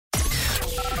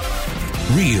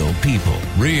Real people,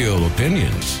 real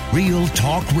opinions, real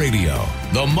talk radio.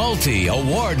 The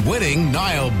multi-award-winning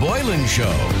Niall Boylan Show.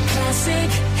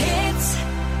 Classic hits.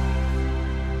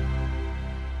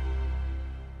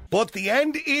 But the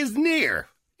end is near,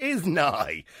 is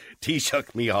nigh.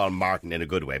 Taoiseach Niall Martin, in a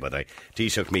good way, by the way.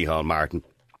 Taoiseach Niall Martin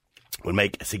will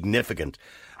make a significant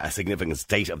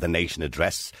State of the Nation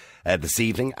address this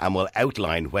evening and will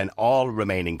outline when all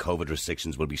remaining COVID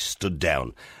restrictions will be stood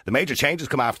down. The major changes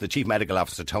come after the Chief Medical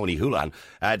Officer, Tony Holohan,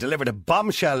 delivered a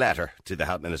bombshell letter to the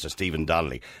Health Minister, Stephen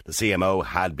Donnelly. The CMO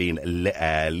had been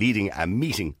leading a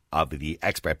meeting of the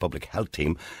expert public health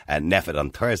team at NEFIT on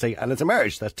Thursday, and it's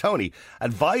emerged that Tony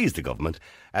advised the government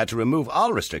to remove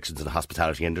all restrictions in the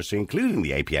hospitality industry, including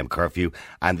the 8 p.m. curfew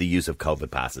and the use of COVID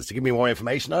passes. To give me more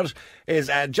information on it is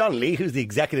John Lee, who's the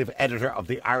executive editor of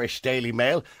the Irish Daily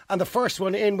Mail, and the first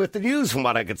one in with the news from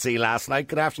what I could see last night.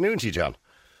 Good afternoon to you, John.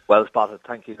 Well spotted,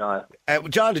 thank you, Niall.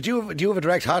 John, do you have a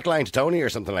direct hotline to Tony or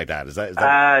something like that?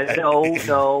 No.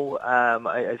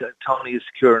 Tony is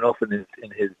secure enough in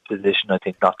his position, I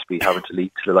think, not to be having to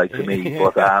leak to the likes of me.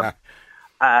 But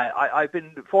I've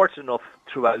been fortunate enough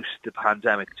throughout the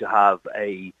pandemic to have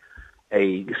a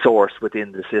source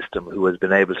within the system who has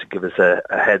been able to give us a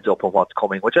heads up on what's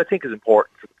coming, which I think is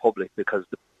important for the public, because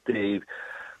the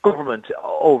government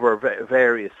over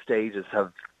various stages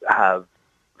have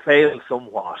failed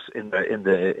somewhat in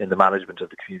the management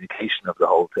of the communication of the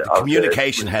whole thing. The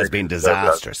communication has been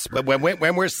disastrous. But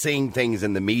when we're seeing things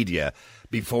in the media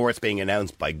before it's being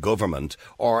announced by government,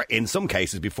 or in some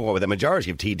cases before the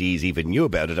majority of TDs even knew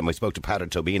about it, and we spoke to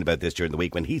Patrick Tobin about this during the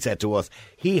week when he said to us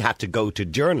he had to go to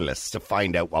journalists to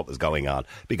find out what was going on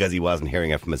because he wasn't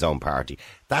hearing it from his own party.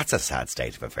 That's a sad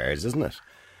state of affairs, isn't it?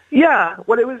 Yeah,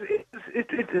 well,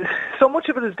 so much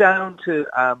of it is down to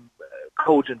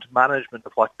cogent management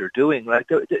of what they're doing. Like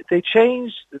they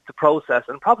changed the process,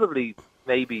 and probably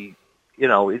maybe,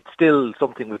 it's still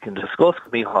something we can discuss.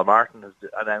 Niall Martin has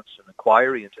announced an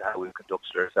inquiry into how we've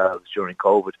conducted ourselves during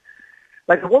COVID.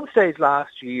 Like at one stage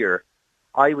last year,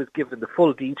 I was given the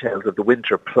full details of the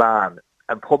winter plan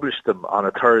and published them on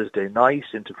a Thursday night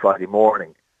into Friday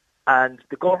morning. And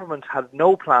the government had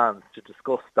no plans to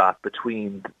discuss that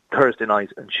between Thursday night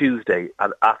and Tuesday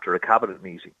after a cabinet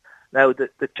meeting. Now,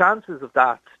 the chances of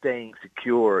that staying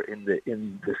secure in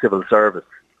the civil service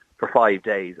for 5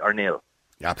 days are nil.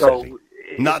 Absolutely. So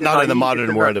not in the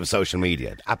modern world of social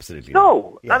media. Absolutely.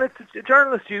 No. Yeah. And it's a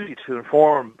journalist's duty to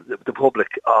inform the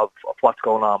public of what's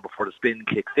going on before the spin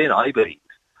kicks in, I believe.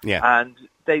 Yeah. And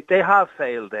they have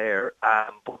failed there,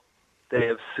 but they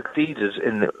have succeeded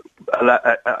and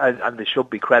they should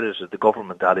be credited, the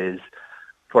government that is,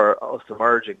 for us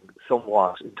emerging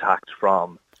somewhat intact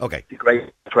from the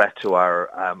great threat to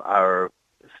our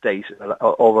state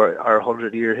over our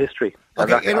 100-year history.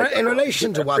 Okay, in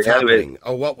relation to what's happening,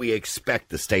 or what we expect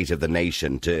the State of the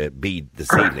Nation to be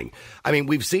this evening, I mean,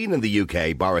 we've seen in the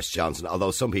UK, Boris Johnson,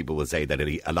 although some people will say that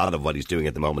a lot of what he's doing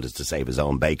at the moment is to save his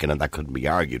own bacon, and that couldn't be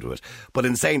argued with, but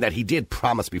in saying that he did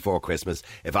promise before Christmas,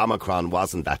 if Omicron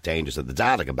wasn't that dangerous, and the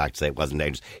data come back to say it wasn't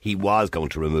dangerous, he was going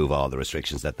to remove all the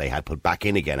restrictions that they had put back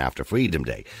in again after Freedom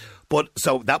Day. But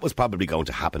so that was probably going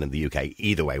to happen in the UK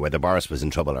either way, whether Boris was in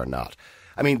trouble or not.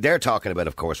 I mean, they're talking about,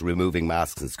 of course, removing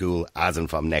masks in school as and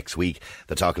from next week.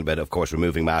 They're talking about, of course,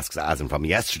 removing masks as and from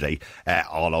yesterday,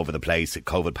 all over the place.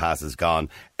 COVID pass is gone.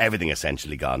 Everything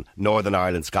essentially gone. Northern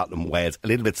Ireland, Scotland, Wales, a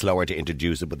little bit slower to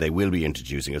introduce it, but they will be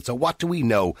introducing it. So what do we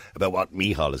know about what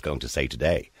Niall is going to say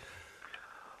today?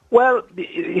 Well,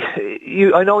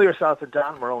 I know yourself and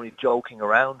Dan were only joking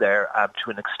around there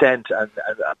to an extent and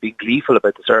being gleeful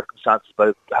about the circumstances,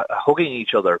 about hugging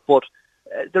each other. But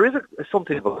there is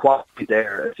something of a quality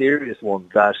there, a serious one,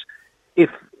 that if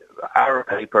our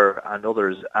paper and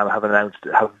others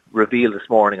have revealed this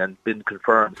morning and been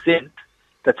confirmed since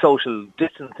that social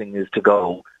distancing is to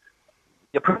go,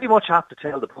 you pretty much have to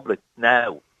tell the public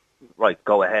now, right,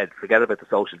 go ahead, forget about the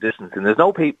social distancing. There's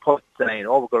no point saying,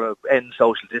 we're going to end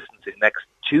social distancing next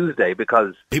Tuesday,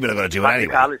 because people are going to do it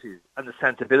anyway. And the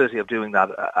sensibility of doing that,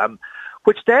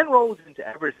 which then rolls into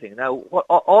everything. Now,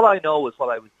 all I know is what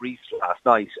I was briefed last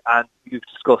night, and you've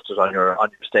discussed it on your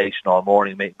station all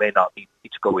morning, may not need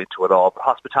to go into it all, but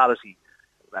hospitality,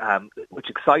 which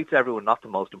excites everyone, not the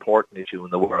most important issue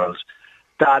in the world,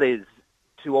 that is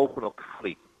to open up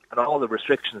fully. And all the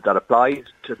restrictions that apply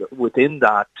to within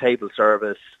that, table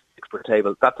service, expert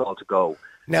table, that's all to go.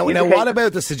 Now, what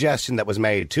about the suggestion that was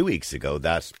made 2 weeks ago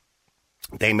that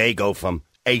they may go from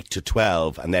 8 to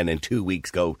 12 and then in 2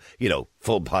 weeks go,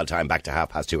 full pod time back to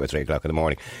 2:30 or 3 o'clock in the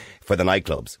morning for the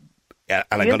nightclubs? Yeah,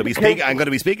 and I'm going to be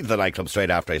speaking to the nightclub straight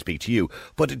after I speak to you.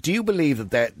 But do you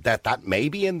believe that may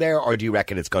be in there, or do you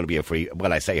reckon it's going to be a free?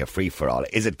 Well, I say a free for all.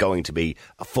 Is it going to be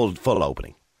a full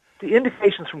opening? The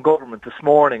indications from government this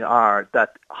morning are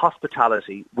that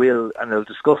hospitality will, and they'll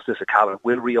discuss this at Cabinet,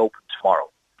 will reopen tomorrow.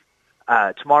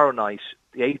 Tomorrow night,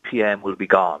 the 8 p.m. will be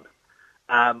gone.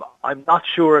 I'm not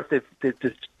sure if they've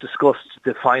discussed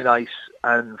the finite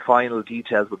and final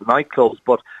details with the nightclubs,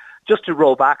 but just to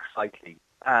roll back slightly,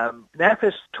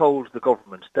 NEFIT told the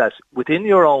government that within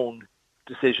your own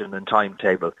decision and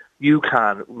timetable, you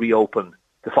can reopen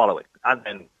the following, and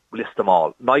then list them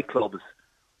all. Nightclubs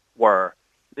were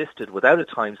listed without a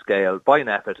timescale by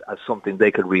NEFIT as something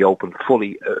they could reopen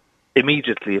fully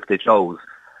immediately if they chose.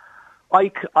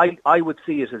 I would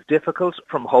see it as difficult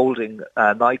from holding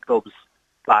nightclubs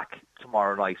back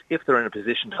tomorrow night. If they're in a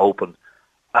position to open,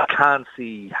 I can't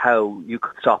see how you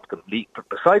could stop them.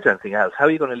 Besides anything else, how are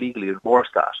you going to legally enforce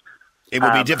that? It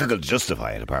would be difficult to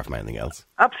justify it, apart from anything else.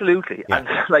 Absolutely. Yeah. And,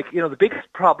 the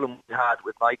biggest problem we had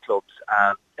with nightclubs,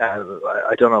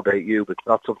 I don't know about you, but it's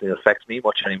not something that affects me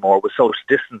much anymore, was social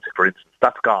distancing, for instance.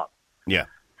 That's gone. Yeah.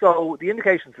 So the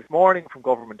indications this morning from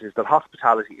government is that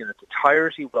hospitality in its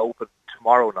entirety will open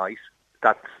tomorrow night.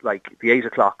 That's like the 8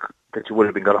 o'clock that you would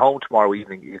have been going home tomorrow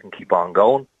evening. You can keep on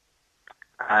going.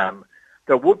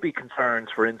 There would be concerns,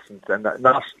 for instance, and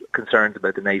not concerns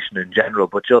about the nation in general,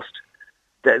 but just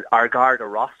that our Garda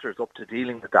rosters up to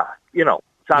dealing with that.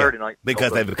 Saturday night.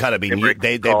 Because they've kind of been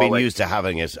they've been used to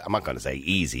having it. I'm not going to say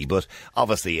easy, but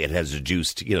obviously it has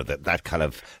reduced that kind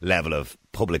of level of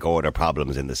public order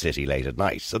problems in the city late at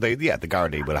night. So the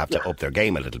Gardaí will have to up their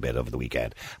game a little bit over the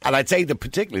weekend. And I'd say that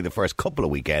particularly the first couple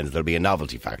of weekends there'll be a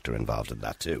novelty factor involved in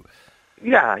that too.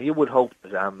 Yeah, you would hope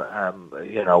that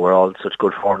we're all in such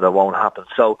good form that won't happen.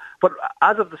 So, but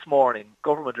as of this morning,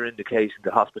 government are indicating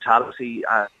that hospitality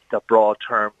and the broad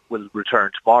term will return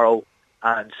tomorrow,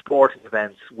 and sporting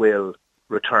events will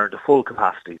return to full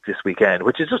capacity this weekend,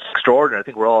 which is just extraordinary. I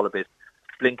think we're all a bit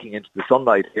blinking into the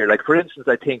sunlight here. Like, for instance,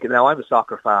 I think, now I'm a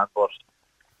soccer fan, but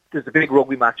there's a big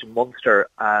rugby match in Munster,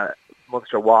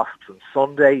 Munster Wasps on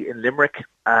Sunday in Limerick.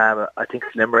 I think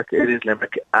it's Limerick. It is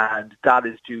Limerick, and that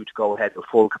is due to go ahead with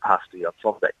full capacity on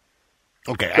Sunday.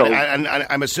 Okay, so, and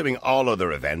I'm assuming all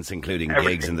other events, including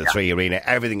gigs in the Three Arena,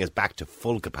 everything is back to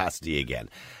full capacity again.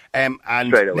 And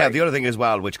now the other thing as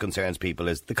well which concerns people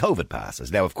is the COVID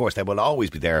passes. Now, of course, they will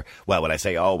always be there. Well, when I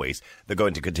say always, they're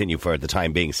going to continue for the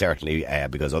time being, certainly,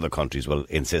 because other countries will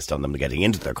insist on them getting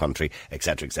into their country,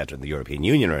 etc., etc., and the European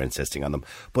Union are insisting on them.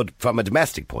 But from a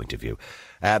domestic point of view,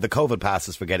 the COVID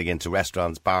passes for getting into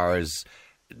restaurants, bars,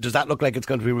 does that look like it's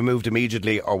going to be removed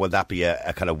immediately, or will that be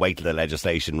a kind of wait till the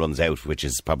legislation runs out, which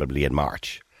is probably in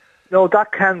March? No,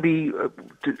 that can be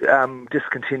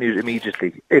discontinued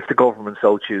immediately if the government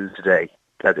so choose today.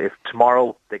 That if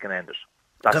tomorrow they can end it.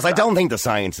 Because I don't think the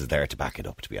science is there to back it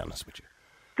up, to be honest with you.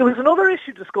 There was another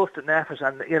issue discussed at NEFIT,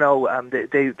 and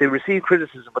they received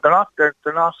criticism, but they're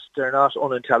not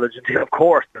unintelligent. Of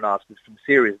course, they're not. There's some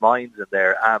serious minds in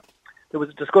there. There was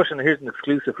a discussion. Here's an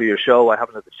exclusive for your show. I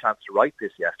haven't had the chance to write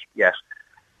this yet.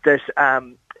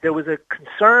 That there was a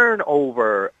concern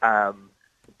over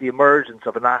the emergence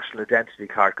of a national identity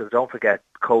card, because don't forget,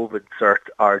 COVID certs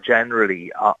are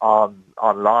generally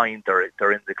online.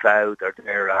 They're in the cloud. They're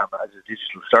there as a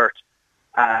digital cert.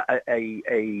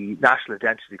 A national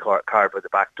identity card by the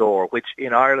back door, which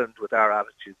in Ireland, with our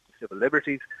attitudes to civil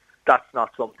liberties, that's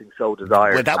not something so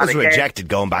desired. Well, that was rejected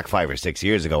going back 5 or 6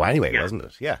 years ago anyway, wasn't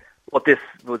it? Yeah. But this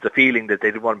was a feeling that they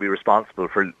didn't want to be responsible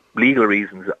for legal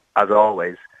reasons, as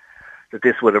always, that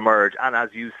this would emerge. And as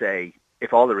you say,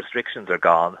 if all the restrictions are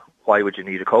gone, why would you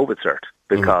need a COVID cert?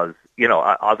 Because,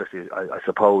 obviously, I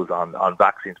suppose on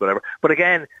vaccines, whatever. But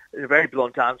again, in a very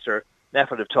blunt answer,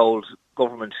 NEFIT have told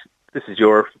government, this is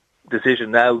your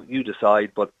decision now, you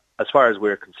decide, but as far as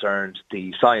we're concerned,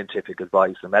 the scientific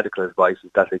advice and medical advice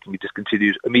is that they can be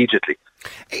discontinued immediately.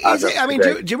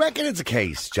 Do you reckon it's a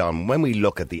case, John, when we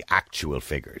look at the actual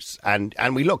figures, and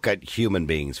we look at human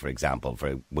beings, for example,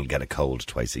 will get a cold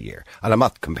twice a year, and I'm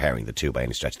not comparing the two by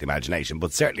any stretch of the imagination,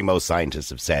 but certainly most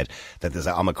scientists have said that there's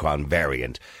an Omicron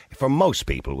variant, for most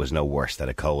people, was no worse than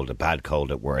a cold, a bad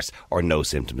cold at worst, or no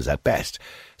symptoms at best.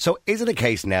 So is it a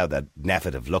case now that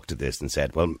NEFIT have looked at this and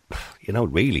said, well,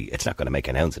 really, it's not going to make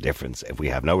an ounce of difference difference if we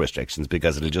have no restrictions,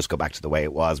 because it'll just go back to the way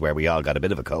it was, where we all got a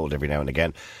bit of a cold every now and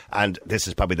again. And this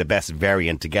is probably the best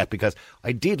variant to get, because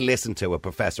I did listen to a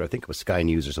professor, I think it was Sky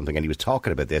News or something, and he was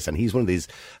talking about this, and he's one of these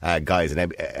guys, an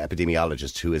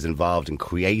epidemiologist who is involved in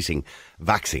creating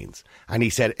vaccines. And he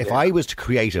said, if I was to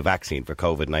create a vaccine for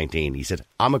COVID-19, he said,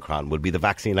 Omicron would be the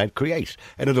vaccine I'd create.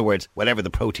 In other words, whatever the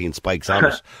protein spikes on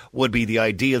it would be the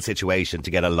ideal situation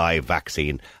to get a live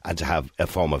vaccine and to have a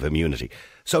form of immunity.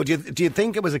 So do you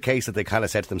think it was a case that they kind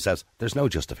of said to themselves, there's no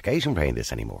justification for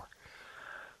this anymore?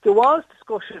 There was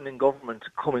discussion in government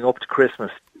coming up to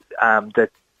Christmas that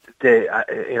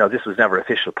this was never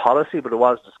official policy, but there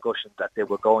was discussion that they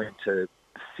were going to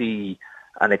see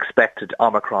an expected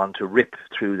Omicron to rip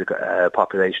through the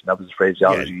population. That was the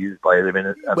phraseology used by a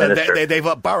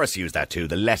minister. Boris used that too,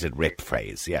 the let it rip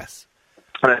phrase, yes.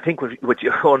 And I think which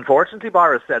unfortunately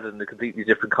Boris said it in a completely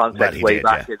different context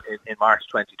back in March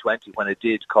 2020, when it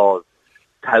did cause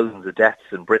thousands of deaths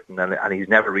in Britain, and he's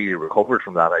never really recovered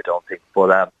from that, I don't think,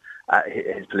 but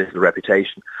his political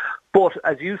reputation. But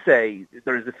as you say,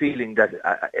 there is a feeling that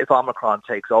if Omicron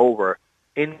takes over,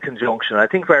 in conjunction, I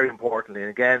think very importantly, and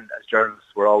again, as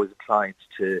journalists, we're always inclined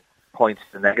to point to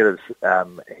the negatives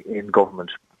in government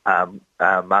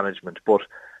management, but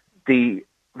the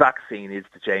vaccine is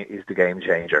the game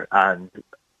changer, and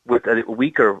with a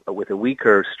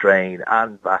weaker strain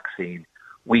and vaccine,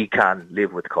 we can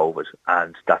live with COVID,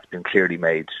 and that's been clearly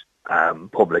made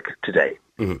public today.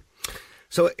 Mm-hmm.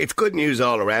 So it's good news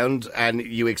all around, and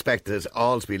you expect it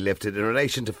all to be lifted. In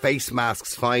relation to face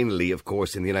masks, finally, of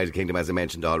course, in the United Kingdom, as I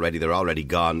mentioned already, they're already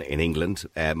gone in England,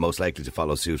 most likely to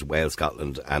follow suit Wales,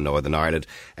 Scotland and Northern Ireland.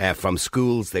 From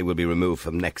schools, they will be removed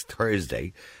from next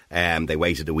Thursday. They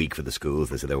waited a week for the schools.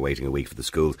 They said they were waiting a week for the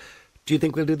schools. Do you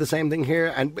think we'll do the same thing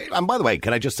here? And by the way,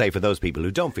 can I just say, for those people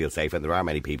who don't feel safe, and there are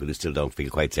many people who still don't feel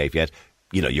quite safe yet,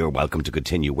 you're welcome to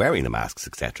continue wearing the masks,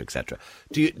 etc., etc.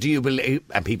 Do you believe,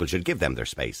 and people should give them their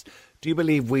space, do you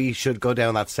believe we should go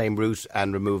down that same route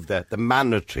and remove the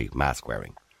mandatory mask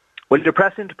wearing? Well, you're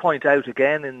pressing to point out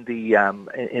again in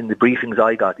the briefings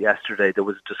I got yesterday, there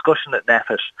was a discussion at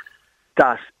NEFIT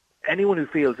that anyone who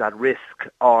feels at risk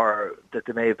or that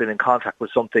they may have been in contact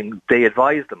with something, they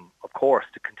advise them, of course,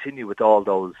 to continue with all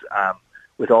those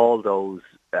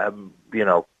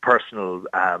personal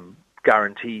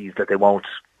guarantees that they won't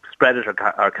spread it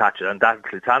or catch it, and that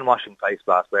includes hand washing, face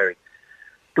mask wearing.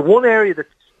 The one area that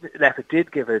NEFIT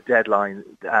did give a deadline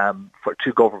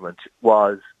to government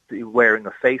was the wearing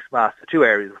of face masks. The two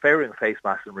areas, wearing of face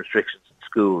masks and restrictions in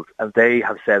schools, and they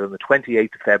have said on the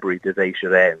 28th of February that they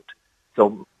should end.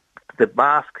 So the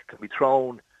mask can be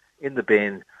thrown in the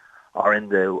bin or in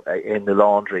the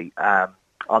laundry on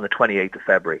the 28th of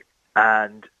February,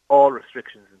 and all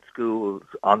restrictions in schools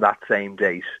on that same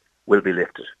date will be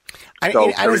lifted.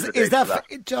 And is that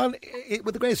John,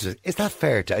 with the greatest, is that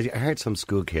fair? I heard some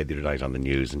school kid the other night on the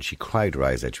news, and she cried her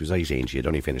eyes out. She was 18, she had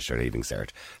only finished her leaving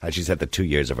cert, and she said that 2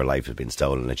 years of her life had been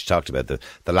stolen, and she talked about the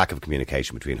lack of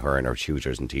communication between her and her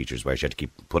tutors and teachers, where she had to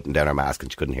keep putting down her mask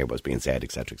and she couldn't hear what was being said,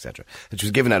 etc., etc. And she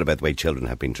was given out about the way children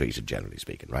have been treated, generally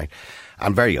speaking, right?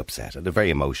 I'm very upset, and a very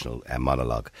emotional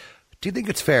monologue. Do you think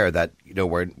it's fair that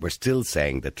we're still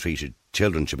saying that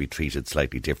children should be treated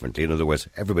slightly differently? In other words,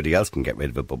 everybody else can get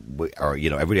rid of it,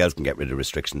 everybody else can get rid of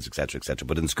restrictions, etc., etc.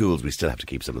 But in schools, we still have to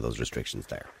keep some of those restrictions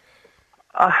there.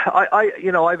 I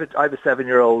have a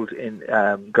 7-year-old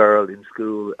girl in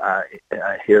school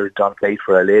here in Donfate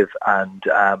where I live, and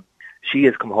she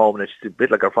has come home, and she's a bit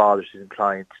like her father. She's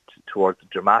inclined towards the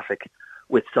dramatic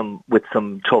with some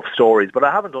tough stories, but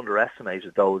I haven't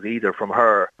underestimated those either from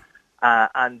her.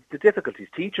 And the difficulties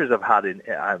teachers have had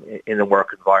in the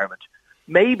work environment.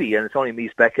 Maybe, and it's only me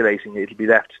speculating, it'll be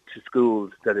left to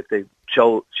schools that if they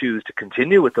choose to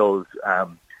continue with those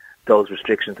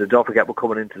restrictions, and don't forget we're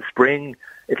coming into spring,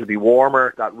 it'll be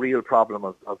warmer, that real problem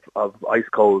of ice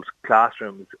cold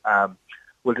classrooms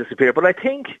will disappear. But I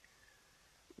think,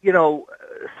 so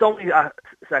many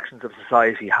sections of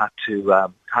society had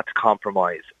to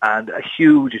compromise, and a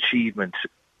huge achievement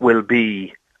will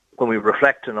be, when we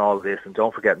reflect on all this, and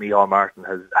don't forget Niall Martin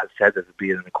has said that there'll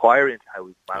be an inquiry into how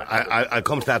we've managed. I'll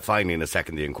come to that finally in a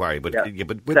second, the inquiry, but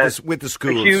with the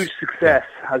schools, a huge success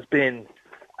has been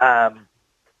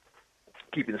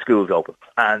keeping the schools open.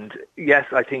 And yes,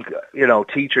 I think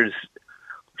teachers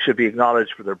should be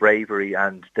acknowledged for their bravery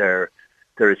and their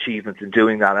achievements in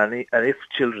doing that. And if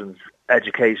children's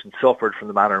education suffered from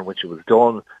the manner in which it was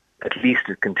done, at least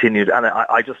it continued. And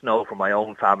I just know from my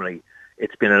own family,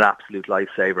 it's been an absolute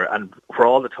lifesaver. And for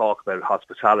all the talk about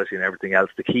hospitality and everything else,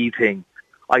 the key thing,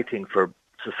 I think, for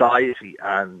society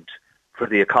and for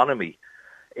the economy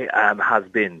has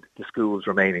been the schools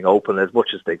remaining open as much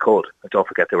as they could. And don't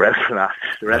forget they were out for last.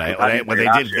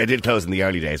 They did close in the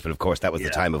early days, but of course that was the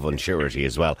time of unsurety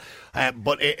as well.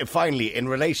 But finally, in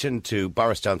relation to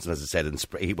Boris Johnson, as I said,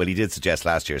 he did suggest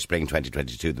last year, spring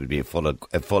 2022, there would be a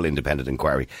full independent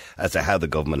inquiry as to how the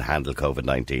government handled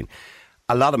COVID-19.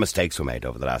 A lot of mistakes were made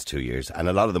over the last 2 years, and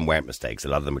a lot of them weren't mistakes. A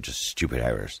lot of them were just stupid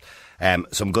errors.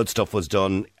 Some good stuff was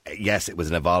done. Yes, it was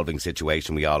an evolving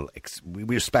situation. We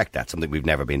respect that, something we've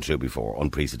never been through before.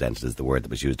 Unprecedented is the word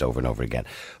that was used over and over again.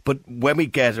 But when we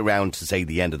get around to, say,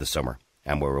 the end of the summer,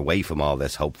 and we're away from all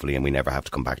this, hopefully, and we never have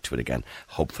to come back to it again,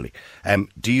 hopefully,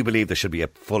 do you believe there should be a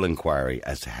full inquiry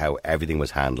as to how everything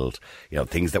was handled,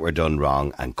 things that were done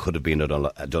wrong and could have been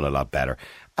done a lot better,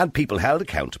 and people held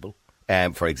accountable?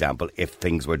 For example, if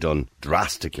things were done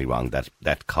drastically wrong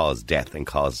that caused death and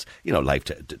caused life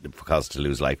to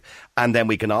lose life, and then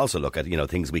we can also look at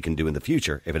things we can do in the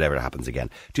future if it ever happens again.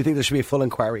 Do you think there should be a full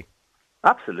inquiry?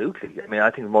 Absolutely. I mean, I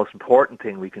think the most important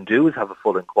thing we can do is have a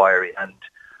full inquiry, and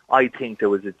I think there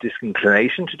was a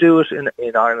disinclination to do it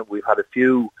in Ireland. We've had a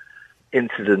few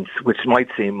incidents which might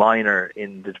seem minor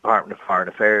in the Department of Foreign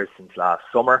Affairs since last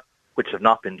summer, which have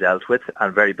not been dealt with,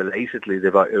 and very belatedly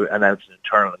they've announced an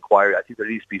internal inquiry. I think there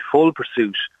needs to be full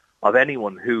pursuit of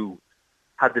anyone who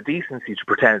had the decency to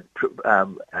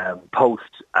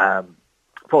post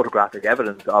photographic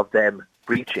evidence of them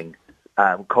breaching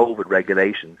COVID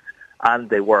regulations, and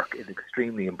they work in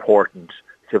extremely important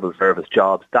civil service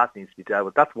jobs. That needs to be dealt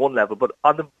with. That's one level, but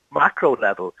on the macro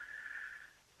level,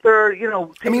 I'm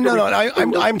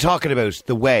talking about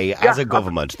the way, as a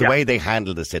government, the way they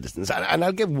handle the citizens. And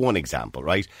I'll give one example,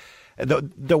 right?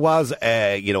 There was,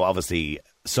 obviously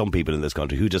some people in this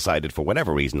country who decided for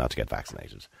whatever reason not to get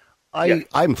vaccinated.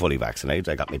 I'm fully vaccinated.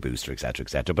 I got my booster,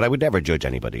 etc., but I would never judge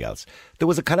anybody else. There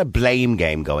was a kind of blame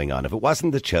game going on. If it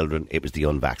wasn't the children, it was the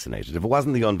unvaccinated. If it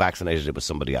wasn't the unvaccinated, it was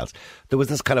somebody else. There was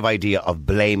this kind of idea of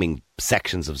blaming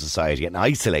sections of society and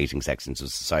isolating sections of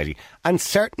society. And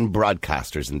certain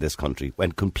broadcasters in this country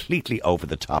went completely over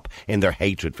the top in their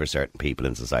hatred for certain people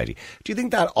in society. Do you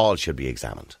think that all should be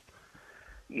examined?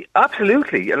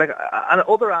 Absolutely, and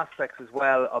other aspects as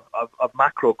well of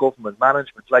macro government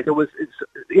management.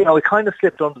 It kind of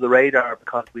slipped under the radar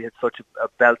because we had such a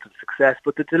belt of success.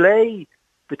 But the delay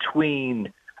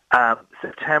between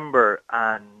September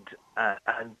and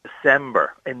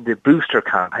December in the booster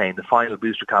campaign, the final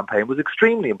booster campaign, was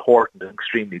extremely important and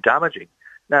extremely damaging.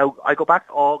 Now, I go back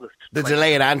to August. The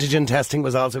delay in antigen testing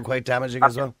was also quite damaging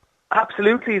as well.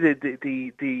 Absolutely.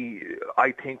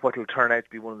 I think what will turn out to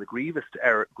be one of the grievous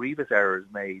errors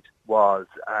made was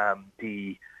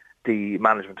the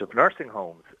management of nursing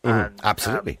homes. And,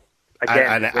 absolutely.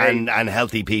 And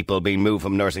healthy people being moved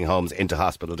from nursing homes into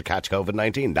hospital to catch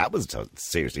COVID-19. That was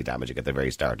seriously damaging at the very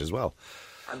start as well.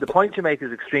 And the point you make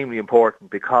is extremely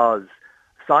important because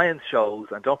science shows,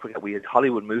 and don't forget we had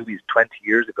Hollywood movies 20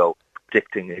 years ago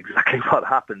predicting exactly what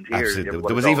happened here. Absolutely.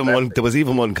 There was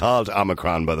even one called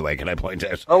Omicron, by the way, can I point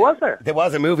out? Oh, was there? There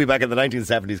was a movie back in the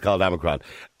 1970s called Omicron.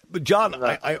 But John,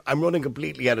 I'm running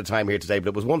completely out of time here today, but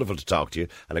it was wonderful to talk to you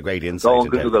and a great insight. Go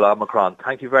and Google Omicron.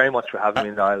 Thank you very much for having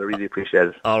me, Niall. I really appreciate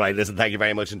it. All right, listen, thank you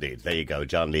very much indeed. There you go.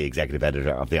 John Lee, Executive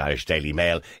Editor of the Irish Daily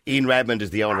Mail. Ian Redmond is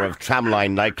the owner of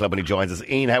Tramline Nightclub and he joins us.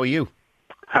 Ian, how are you?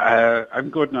 I'm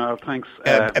good now, thanks.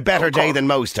 A better day than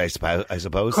most, I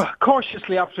suppose.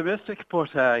 Cautiously optimistic, but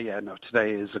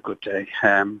today is a good day.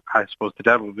 I suppose the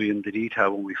devil will be in the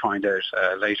detail when we find out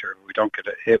later. We don't get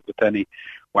hit with any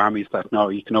whammies that, no,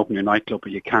 you can open your nightclub but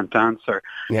you can't dance, or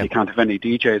you can't have any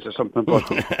DJs or something. But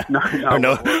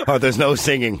or there's no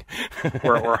singing.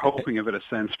 we're hoping a bit of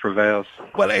sense prevails.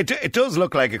 Well, it does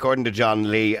look like, according to John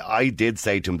Lee, I did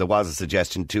say to him there was a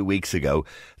suggestion 2 weeks ago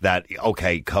that,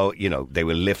 they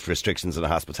will lift restrictions on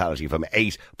hospitality from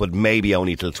 8, but maybe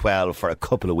only till 12 for a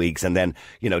couple of weeks, and then,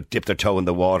 dip their toe in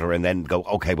the water and then go,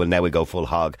 okay, well, now we go full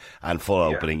hog and full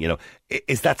opening,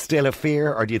 Is that still a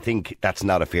fear, or do you think that's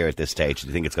not a fear at this stage? Do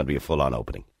you think it's going to be a full-on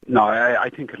opening? No,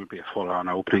 I think it'll be a full-on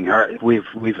opening. We've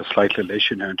a slight little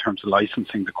issue now in terms of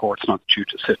licensing. The court's not due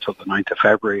to sit till the 9th of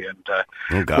February.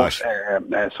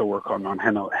 And, so we're calling on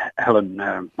Helen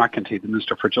McEntee, the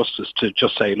Minister for Justice, to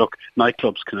just say, look,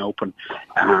 nightclubs can open,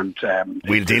 and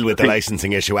we'll deal with the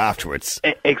licensing issue afterwards.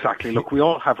 Exactly. Look, we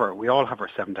all have our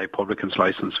 7-day publicans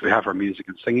licence. We have our music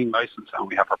and singing licence, and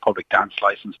we have our public dance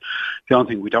licence. The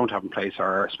only thing we don't have in place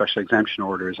are our special exemption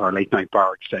orders, our late-night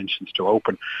bar extensions to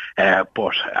open.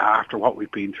 But after what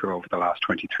we've been through over the last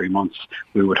 23 months,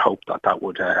 we would hope that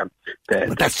would...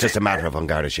 but that's just a matter of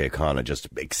Garda Síochána just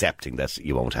accepting that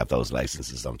you won't have those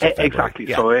licences until February. Exactly.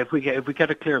 Yeah. So if we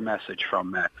get a clear message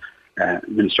from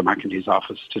Minister McEnteen's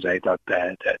office today that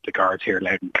the guards hear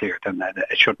loud and clear, then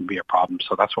it shouldn't be a problem.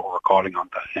 So that's what we're calling on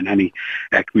in any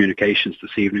communications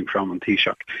this evening from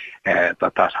Taoiseach,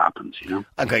 that happens,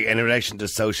 Okay, in relation to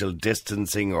social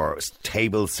distancing or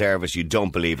table service, you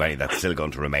don't believe any of that's still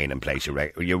going to remain in place?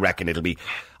 You reckon it'll be,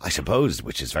 I suppose,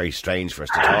 which is very strange for us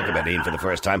to talk about, Ian, for the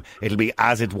first time, it'll be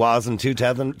as it was in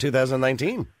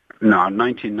 2019? No,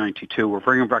 1992. We're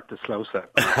bringing back the slow set.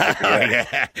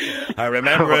 Yeah, I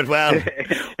remember it well.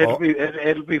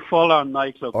 It'll be full on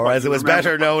nightclub. Or as it was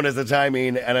better known as the time,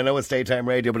 Ian, and I know it's daytime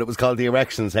radio, but it was called the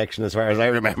erection section, as far as I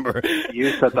remember.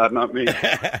 You said that, not me.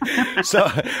 So,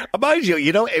 mind you,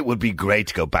 it would be great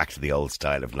to go back to the old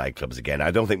style of nightclubs again.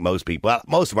 I don't think most people, well,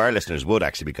 most of our listeners would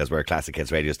actually, because we're a classic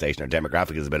hits radio station. Our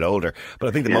demographic is a bit older, but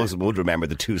I think that most of them would remember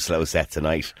the 2 slow sets a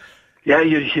night. Yeah,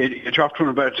 you dropped one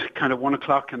about kind of 1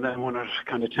 o'clock, and then one at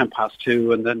kind of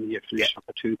 2:10, and then you finished up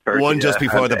at 2:30. One just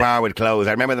before the bar would close.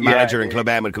 I remember the manager in Club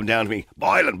M would come down to me,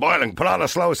 Boylan, put on a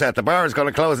slow set. The bar is going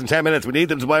to close in 10 minutes. We need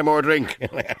them to buy more drink.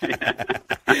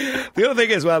 The other thing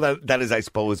as well that is, I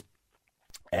suppose,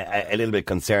 a little bit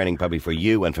concerning probably for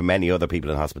you and for many other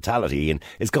people in hospitality, Ian,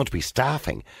 is going to be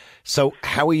staffing. So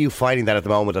how are you finding that at the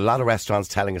moment? A lot of restaurants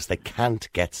telling us they can't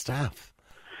get staff.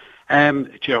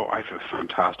 Joe, I have a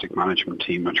fantastic management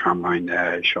team at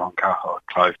Tramline, Sean Cahill,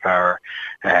 Clive Power,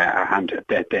 and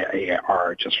they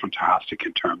are just fantastic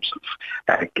in terms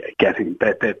of getting.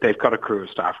 They've got a crew of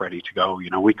staff ready to go.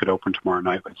 We could open tomorrow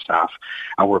night with staff,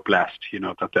 and we're blessed,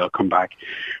 that they'll come back.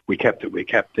 We kept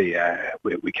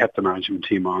the management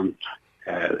team on.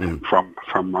 From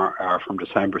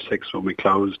December 6th when we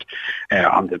closed,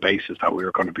 on the basis that we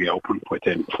were going to be open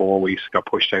within 4 weeks. Got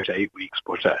pushed out to 8 weeks,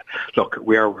 but look,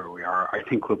 we are where we are. I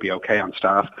think we'll be okay on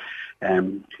staff.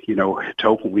 To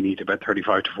open, we need about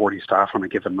 35 to 40 staff on a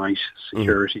given night: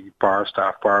 security, bar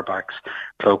staff, bar backs,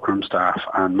 cloakroom staff,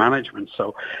 and management.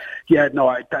 So,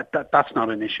 that's not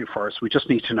an issue for us. We just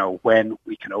need to know when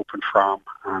we can open from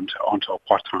and until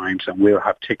what times, and we'll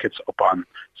have tickets up on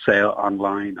sale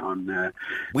online.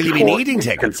 Will you be needing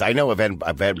tickets? I know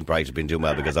Eventbrite have been doing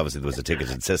well because obviously there was a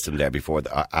ticketed system there before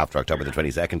after October the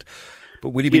 22nd. But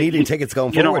will you be needing tickets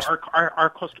going forward? Our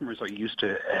customers are used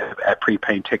to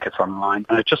prepaying tickets online,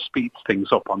 and it just speeds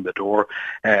things up on the door.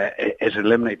 It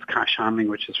eliminates cash handling,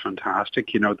 which is fantastic.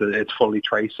 It's fully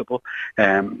traceable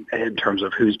in terms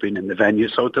of who's been in the venue.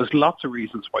 So there's lots of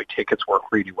reasons why tickets work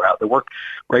really well. They work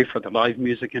great for the live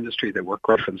music industry. They work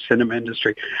great for the cinema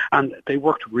industry, and they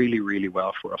worked really, really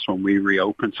well for us when we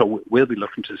reopened. So we'll be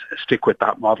looking to stick with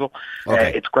that model.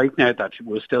 Okay. It's great now that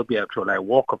we'll still be able to allow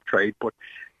walk-up trade, but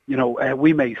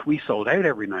we sold out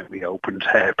every night we opened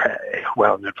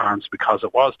well in advance because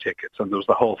it was tickets, and there was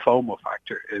the whole FOMO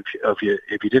factor. If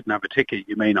you didn't have a ticket,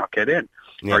 you may not get in,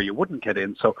 or you wouldn't get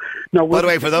in. So, no. By the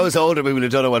way, for those older people who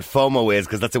don't know what FOMO is,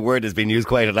 because that's a word that's been used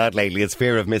quite a lot lately, it's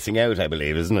fear of missing out, I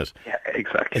believe, isn't it? Yeah,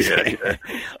 exactly. Yeah.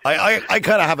 I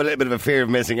kind of have a little bit of a fear of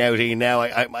missing out, Ian, now.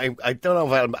 I don't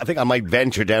know if I think I might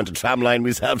venture down to Tramline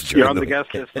myself. You're on the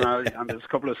guest list now, and there's a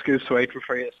couple of scoops waiting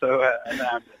for you. So,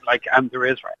 and there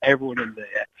is for everyone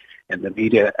in the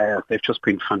media. They've just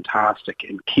been fantastic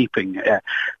in keeping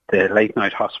the late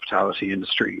night hospitality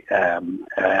industry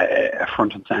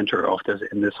front and centre of this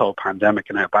in this whole pandemic,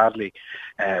 and how badly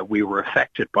we were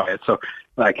affected by it. So,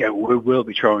 we will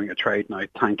be throwing a trade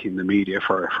night, thanking the media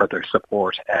for their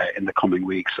support in the coming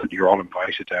weeks, and you're all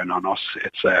invited down on us.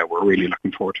 We're really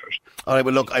looking forward to it. All right,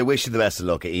 well, look, I wish you the best of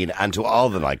luck, Ian, and to all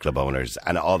the nightclub owners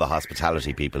and all the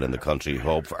hospitality people in the country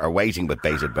who are waiting with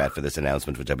bated breath for this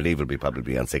announcement, which I believe will be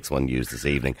probably on 6-1 News this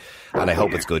evening. And I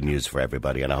hope it's good news for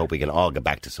everybody, and I hope we can all get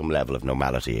back to some level of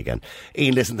normality again.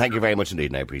 Ian, listen, thank you very much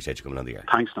indeed, and I appreciate you coming on the air.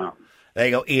 Thanks, Niall. There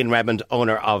you go, Ian Redmond,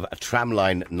 owner of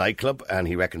Tramline Nightclub, and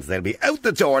he reckons they'll be out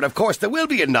the door. And of course, there will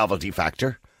be a novelty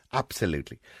factor.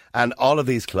 Absolutely. And all of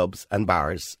these clubs and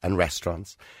bars and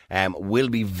restaurants will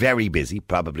be very busy,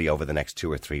 probably over the next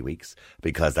 2 or 3 weeks,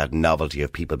 because that novelty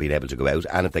of people being able to go out,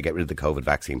 and if they get rid of the COVID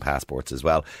vaccine passports as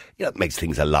well, it makes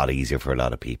things a lot easier for a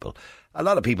lot of people. A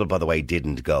lot of people, by the way,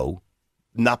 didn't go.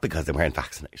 Not because they weren't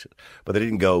vaccinated, but they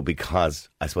didn't go because,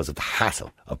 I suppose, of the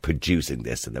hassle of producing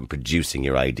this and then producing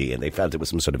your ID, and they felt it was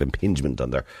some sort of impingement on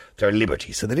their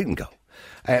liberty, so they didn't go.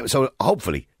 So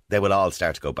hopefully they will all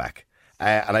start to go back.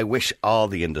 And I wish all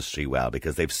the industry well,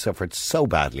 because they've suffered so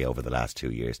badly over the last 2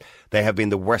 years. They have been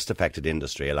the worst affected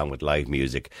industry, along with live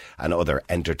music and other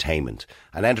entertainment.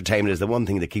 And entertainment is the one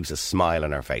thing that keeps a smile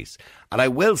on our face. And I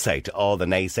will say to all the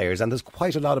naysayers, and there's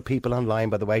quite a lot of people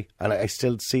online, by the way, and I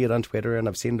still see it on Twitter, and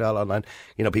I've seen it all online,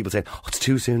 people saying, it's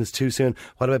too soon.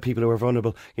 What about people who are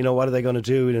vulnerable? What are they going to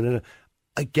do?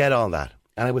 I get all that.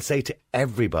 And I would say to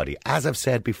everybody, as I've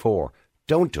said before,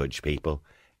 don't judge people.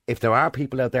 If there are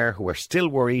people out there who are still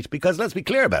worried, because let's be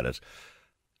clear about it,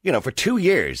 for 2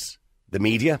 years, the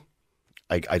media,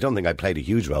 I don't think I played a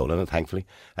huge role in it, thankfully,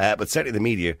 but certainly the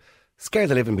media scared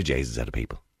the living bejesus out of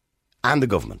people and the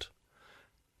government.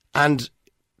 And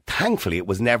thankfully, it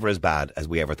was never as bad as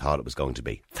we ever thought it was going to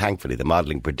be. Thankfully, the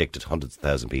modelling predicted hundreds of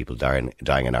thousands of people dying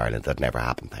in Ireland. That never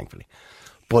happened, thankfully.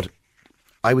 But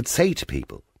I would say to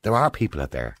people, there are people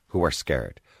out there who are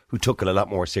scared, who took it a lot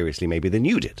more seriously maybe than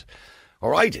you did,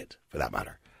 or I did, for that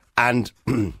matter. And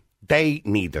they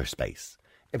need their space.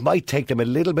 It might take them a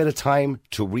little bit of time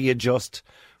to readjust.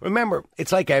 Remember,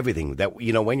 it's like everything that,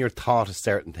 when you're taught a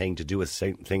certain thing, to do a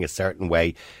certain thing a certain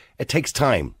way, it takes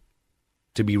time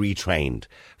to be retrained,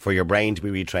 for your brain to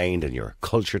be retrained and your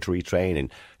culture to retrain and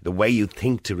the way you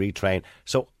think to retrain.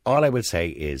 So all I would say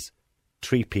is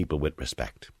treat people with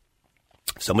respect.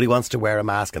 If somebody wants to wear a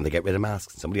mask and they get rid of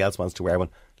masks, and somebody else wants to wear one,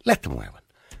 let them wear one.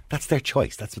 That's their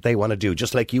choice. That's what they want to do.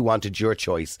 Just like you wanted your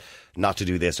choice not to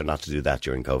do this or not to do that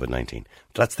during COVID-19.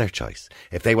 That's their choice.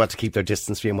 If they want to keep their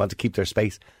distance from you and want to keep their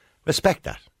space, respect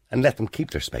that and let them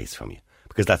keep their space from you,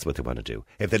 because that's what they want to do.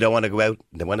 If they don't want to go out,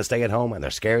 they want to stay at home and they're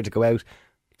scared to go out,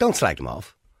 don't slag them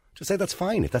off. Just say that's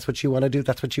fine. If that's what you want to do,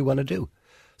 that's what you want to do.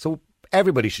 So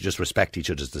everybody should just respect each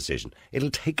other's decision. It'll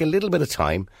take a little bit of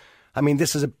time. I mean,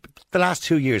 the last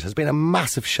 2 years has been a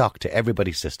massive shock to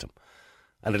everybody's system.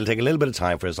 And it'll take a little bit of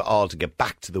time for us all to get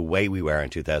back to the way we were in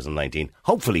 2019.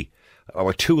 Hopefully,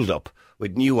 we're tooled up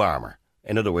with new armour.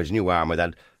 In other words, new armour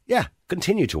that,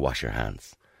 continue to wash your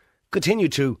hands. Continue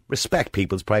to respect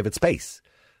people's private space.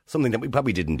 Something that we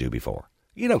probably didn't do before.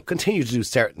 Continue to do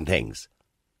certain things.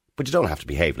 But you don't have to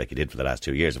behave like you did for the last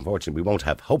 2 years. Unfortunately,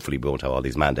 hopefully we won't have all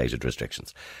these mandated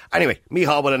restrictions. Anyway,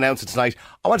 Micheál will announce it tonight.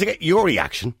 I want to get your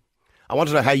reaction. I want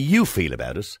to know how you feel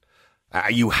about it. Are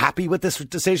you happy with this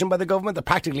decision by the government that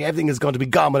practically everything is going to be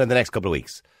gone within the next couple of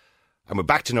weeks? And we're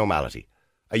back to normality.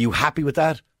 Are you happy with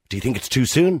that? Do you think it's too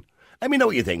soon? Let me know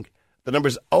what you think. The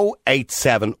number's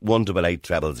 087 188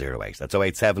 0008. That's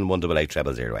 087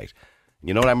 188 0008.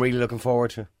 You know what I'm really looking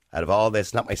forward to? Out of all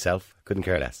this, not myself, couldn't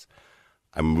care less.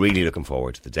 I'm really looking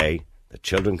forward to the day that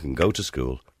children can go to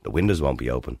school, the windows won't be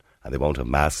open, and they won't have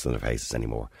masks on their faces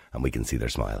anymore, and we can see their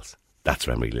smiles. That's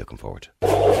what I'm really looking forward to.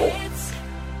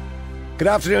 Good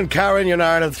afternoon, Karen. You're in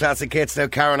Ireland's Classic Hits. Now,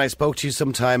 Karen, I spoke to you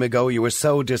some time ago. You were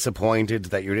so disappointed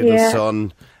that your little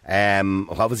son,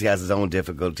 who obviously has his own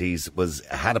difficulties,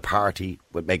 had a party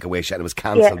with Make-A-Wish and it was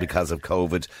cancelled because of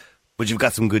COVID. But you've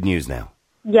got some good news now.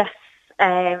 Yes,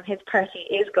 his party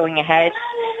is going ahead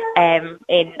on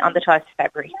the 12th of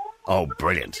February. Oh,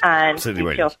 brilliant. And absolutely we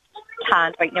brilliant. Just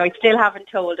can't wait. No, I still haven't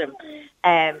told him,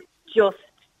 just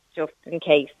in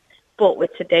case. But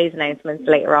with today's announcements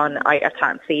later on, I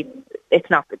can't see it's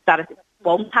not that it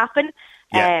won't happen.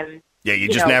 You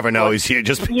just never know.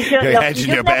 You're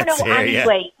hedging your bets here.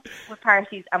 Anyway, with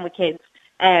parties and with kids.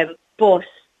 But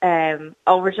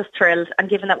we're just thrilled. And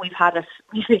given that we've had it,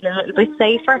 we feel a little bit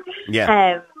safer.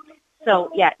 Yeah.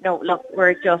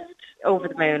 We're just over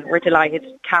the moon. We're delighted.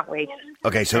 Can't wait.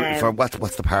 Okay, so for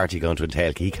what's the party going to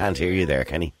entail? He can't hear you there,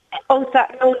 can he?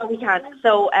 No, we can't.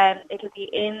 So it'll be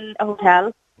in a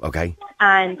hotel. Okay.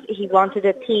 And he wanted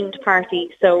a themed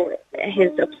party, so his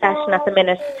obsession at the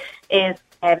minute is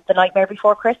The Nightmare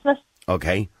Before Christmas.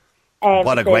 Okay.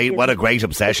 What a great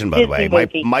obsession, by the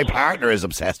way. My partner is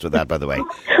obsessed with that, by the way.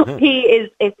 He is.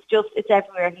 It's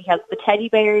everywhere. He has the teddy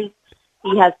bears.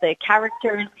 He has the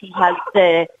characters. He has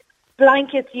the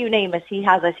blankets. You name it. He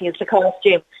has it. He has the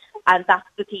costume, and that's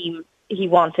the theme he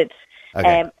wanted.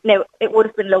 Okay. Now it would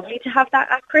have been lovely to have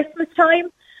that at Christmas time.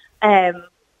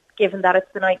 Given that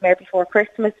it's the Nightmare Before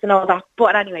Christmas and all that.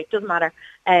 But anyway, it doesn't matter.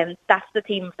 That's the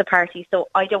theme of the party. So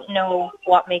I don't know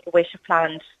what Make-A-Wish have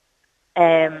planned.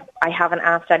 I haven't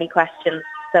asked any questions,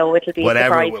 so it'll be a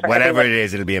surprise for whatever everyone. it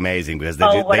is, it'll be amazing because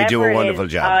they do a wonderful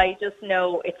job. I just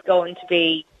know it's going to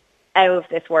be out of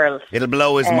this world. It'll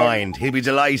blow his mind. He'll be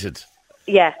delighted.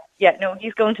 Yeah, no,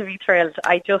 he's going to be thrilled.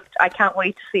 I can't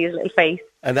wait to see his little face.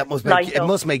 And that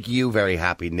must make you very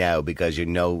happy now because you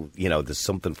know there's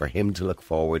something for him to look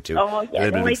forward to. Oh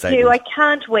yeah, I do. I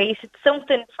can't wait. It's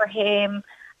something for him.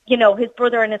 His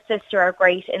brother and his sister are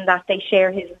great in that they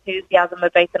share his enthusiasm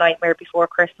about The Nightmare Before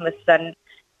Christmas, and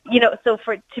so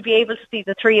to be able to see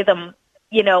the three of them,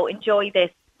 enjoy this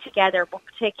together, but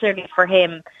particularly for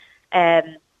him,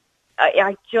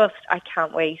 I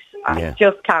can't wait. I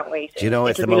just can't wait. Do you know,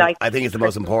 I think it's the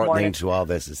most important thing to all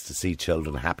this is to see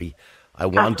children happy. I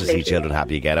want to see children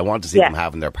happy again. I want to see them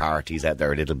having their parties, at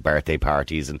their little birthday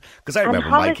parties, and because I remember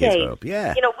my kids growing up.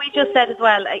 Yeah, we just said as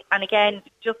well, and again,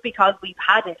 just because we've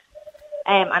had it,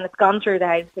 and it's gone through the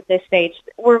house at this stage,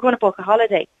 we're going to book a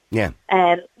holiday. Yeah.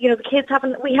 The kids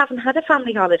we haven't had a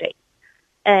family holiday.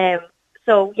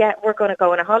 So yeah, we're going to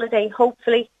go on a holiday,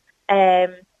 hopefully.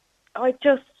 It's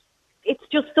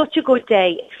just such a good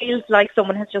day. It feels like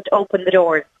someone has just opened the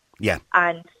doors. Yeah.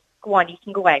 And go on, you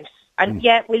can go out. And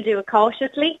yeah, we'll do it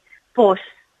cautiously, but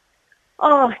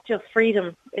just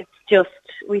freedom. It's just,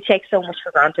 we take so much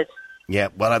for granted. Yeah,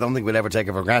 well, I don't think we'll ever take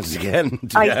it for granted again.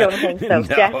 I don't think so. No.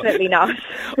 Definitely not.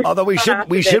 Although we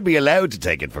should be allowed to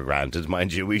take it for granted,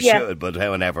 mind you. We should, but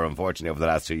however, unfortunately, over the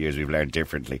last 2 years, we've learned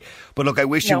differently. But look, I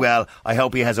wish you well. I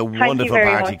hope he has a wonderful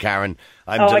party, Karen.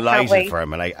 I'm delighted for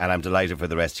him, and I'm delighted for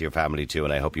the rest of your family too.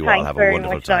 And I hope you all have a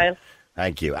wonderful time. Niall.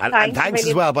 Thank you, and thanks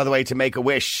as well, by the way, to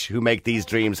Make-A-Wish, who make these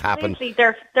dreams happen. Honestly,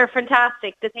 they're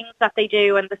fantastic. The things that they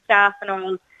do, and the staff and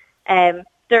all.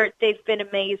 They've been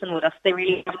amazing with us. They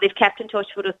really have. They've kept in touch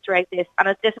with us throughout this. And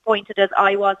as disappointed as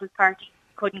I was, as party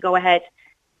couldn't go ahead,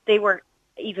 they were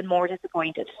even more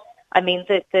disappointed. I mean,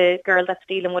 the girl that's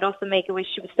dealing with us and Make-A-Wish,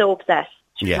 she was so upset.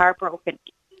 She was heartbroken.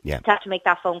 Yeah. To have to make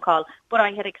that phone call. But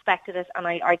I had expected it, and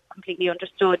I completely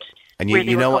understood. And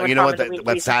you know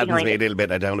what saddens me a little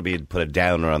bit, I don't want to put a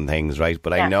downer on things, right?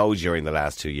 But I know during the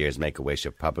last 2 years, Make-A-Wish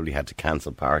have probably had to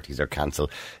cancel parties or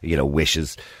cancel,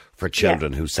 wishes for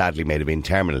children who sadly may have been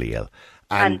terminally ill.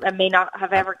 And may not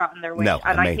have ever gotten their wish. No,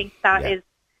 and I think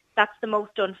that's the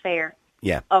most unfair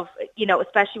of,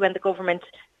 especially when the government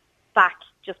back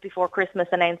just before Christmas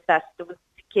announced that the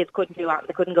kids couldn't do that,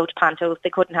 they couldn't go to pantos,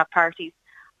 they couldn't have parties.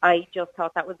 I just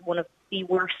thought that was one of the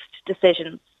worst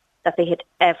decisions that they had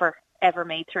ever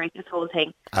made throughout this whole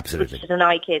thing. Absolutely. To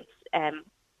deny kids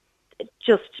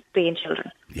just being children.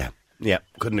 Yeah,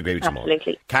 couldn't agree with you more.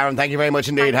 Absolutely. Karen, thank you very much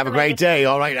indeed. Have a great day,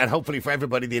 all right? And hopefully for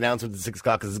everybody, the announcement at 6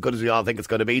 o'clock is as good as we all think it's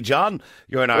going to be. John,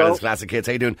 you're in Ireland's Classic Hits.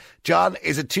 How you doing? John,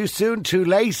 is it too soon, too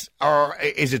late, or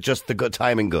is it just the good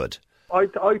timing good? I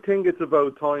think it's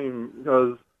about time,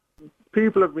 because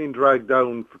people have been dragged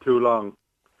down for too long,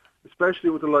 especially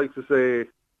with the likes of, say,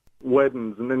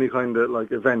 weddings and any kind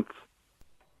of, events.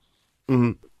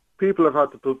 Mm-hmm. People have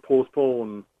had to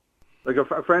postpone. Like,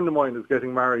 a friend of mine is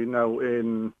getting married now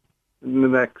in the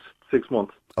next 6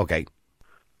 months. Okay.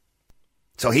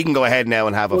 So he can go ahead now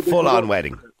and have a full-on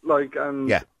wedding.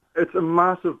 It's a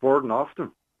massive burden off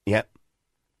them. Yeah.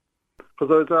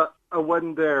 Because I was at a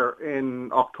wedding there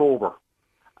in October,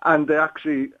 and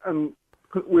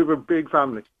we have a big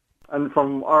family, and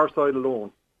from our side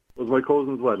alone was my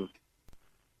cousin's wedding.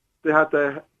 They had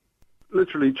to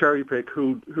literally cherry pick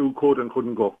who could and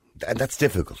couldn't go. And that's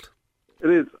difficult.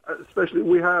 It is, especially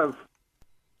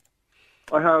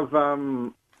I have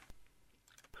 11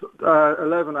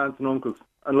 aunts and uncles,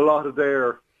 and a lot of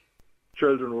their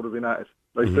children would have been at it.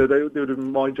 They would have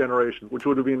been my generation, which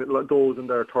would have been those in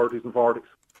their 30s and 40s.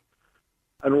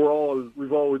 And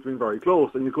we've always been very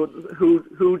close. And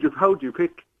how do you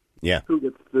pick who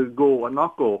gets to go and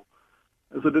not go?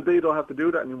 And so that they don't have to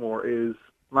do that anymore is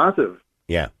massive.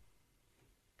 Yeah.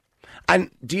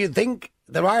 And do you think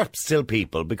there are still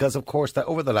people, because of course that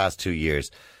over the last 2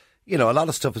 years, a lot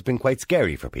of stuff has been quite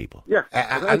scary for people. Yeah.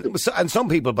 And some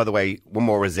people, by the way, were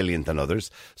more resilient than others.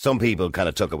 Some people kind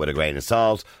of took it with a grain of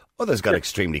salt. Others got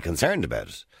extremely concerned about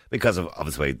it because of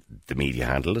obviously the media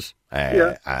handled it.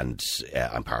 And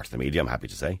I'm part of the media, I'm happy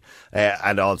to say.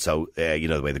 And also,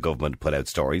 the way the government put out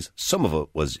stories. Some of it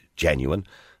was genuine.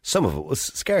 Some of it was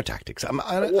scare tactics. And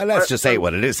let's just say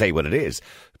what it is.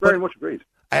 Very much agreed.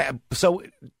 So,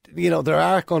 there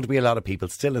are going to be a lot of people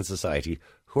still in society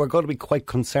who are going to be quite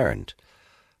concerned.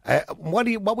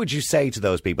 What would you say to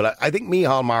those people? I think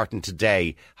Micheál Martin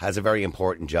today has a very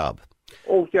important job.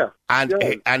 Oh, yeah.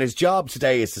 And his job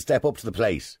today is to step up to the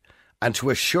plate and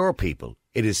to assure people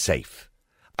it is safe.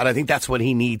 And I think that's what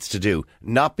he needs to do.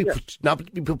 Not be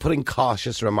putting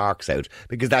cautious remarks out,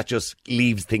 because that just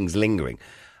leaves things lingering.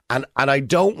 And I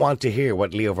don't want to hear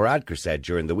what Leo Varadkar said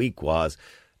during the week was,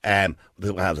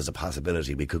 there's a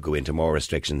possibility we could go into more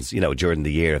restrictions, during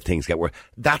the year if things get worse.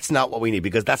 That's not what we need,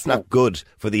 because that's not good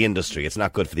for the industry. It's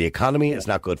not good for the economy. It's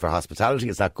not good for hospitality.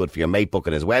 It's not good for your mate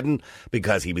booking his wedding,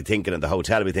 because he'll be thinking in the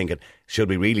hotel, he'll be thinking, should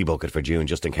we really book it for June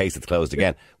just in case it's closed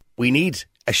again? We need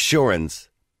assurance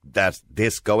that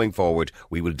this going forward,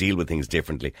 we will deal with things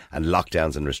differently, and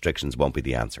lockdowns and restrictions won't be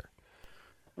the answer.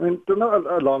 I mean, they're not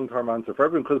a long-term answer for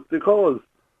everyone, because they cause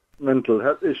mental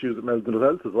health issues with mental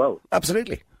health as well.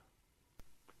 Absolutely.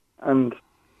 And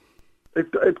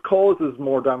it causes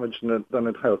more damage than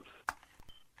it helps.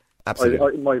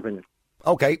 Absolutely. In my opinion.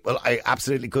 Okay, well, I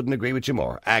absolutely couldn't agree with you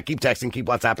more. Keep texting, keep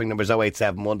WhatsApping, numbers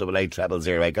 087 188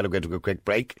 0008. Got to go to a quick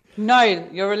break. Niall,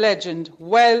 you're a legend.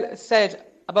 Well said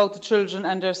about the children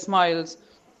and their smiles.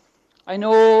 I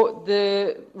know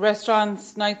the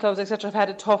restaurants, nightclubs, etc. have had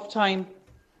a tough time,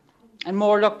 and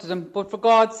more luck to them. But for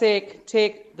God's sake,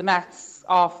 take the masks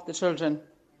off the children.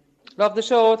 Love the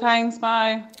show. Thanks.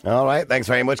 Bye. All right. Thanks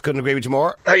very much. Couldn't agree with you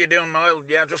more. How you doing, Niall?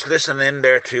 Yeah, just listening in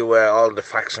there to all the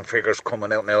facts and figures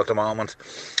coming out now at the moment.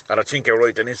 And I think you're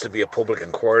right. There needs to be a public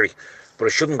inquiry. But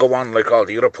it shouldn't go on like all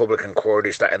the other public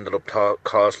inquiries that ended up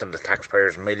costing the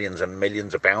taxpayers millions and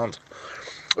millions of pounds.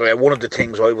 One of the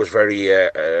things I was very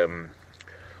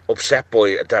upset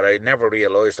by, that I never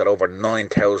realised that over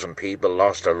 9,000 people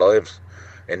lost their lives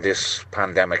in this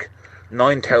pandemic.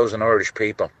 9,000 Irish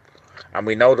people. And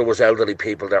we know there was elderly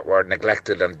people that were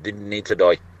neglected and didn't need to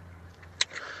die.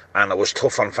 And it was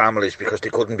tough on families because they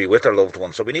couldn't be with their loved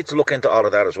ones. So we need to look into all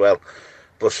of that as well.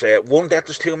 But one death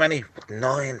is too many.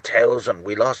 9,000.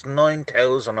 We lost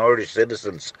 9,000 Irish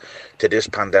citizens to this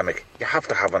pandemic. You have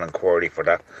to have an inquiry for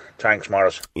that. Thanks,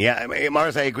 Morris. Yeah,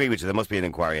 Morris, I agree with you. There must be an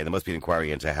inquiry. And there must be an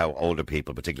inquiry into how older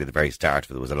people, particularly at the very start,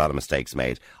 where there was a lot of mistakes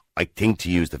made. I think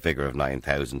to use the figure of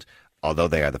 9,000, although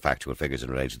they are the factual figures in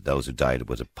relation to those who died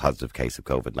with a positive case of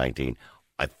COVID-19,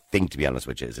 I think, to be honest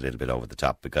with you, is a little bit over the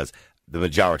top, because the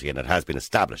majority, and it has been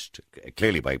established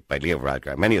clearly by Leo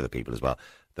Varadkar and many other people as well,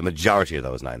 the majority of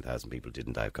those 9,000 people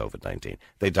didn't die of COVID-19.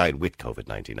 They died with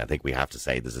COVID-19. I think we have to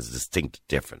say there's a distinct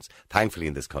difference. Thankfully,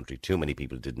 in this country, too many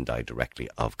people didn't die directly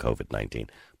of COVID-19.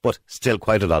 But still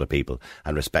quite a lot of people,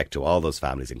 and respect to all those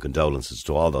families and condolences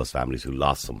to all those families who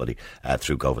lost somebody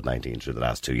through COVID-19 through the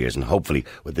last 2 years. And hopefully,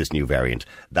 with this new variant,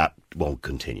 that won't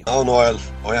continue. Oh, Niall,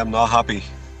 I am not happy.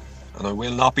 And I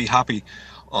will not be happy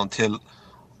until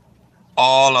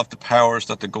all of the powers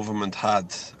that the government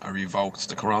had are revoked.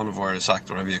 The Coronavirus Act,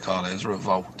 whatever you call it, is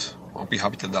revoked. I won't be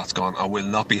happy till that's gone. I will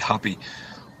not be happy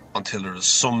until there is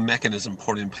some mechanism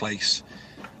put in place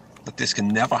that this can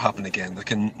never happen again.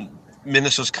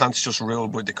 Ministers can't just rule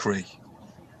by decree.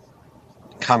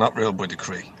 Cannot rule by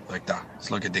decree like that.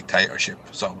 It's like a dictatorship.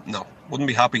 So, no, wouldn't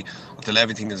be happy until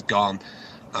everything is gone.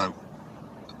 And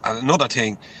another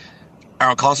thing,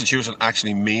 our constitution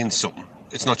actually means something.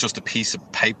 It's not just a piece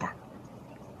of paper.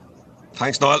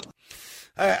 Thanks, Niall.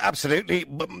 Absolutely.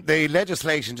 But the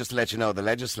legislation, just to let you know, the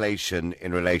legislation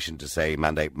in relation to, say,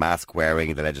 mandate mask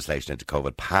wearing, the legislation into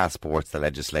COVID passports, the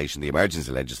legislation, the emergency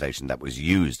legislation that was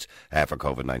used for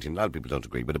COVID-19, a lot of people don't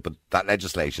agree with it, but that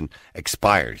legislation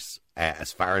expires,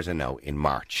 as far as I know, in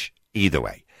March, either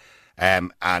way.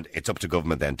 And it's up to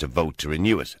government then to vote to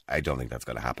renew it. I don't think that's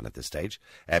going to happen at this stage,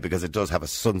 because it does have a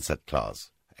sunset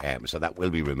clause. So that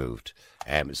will be removed.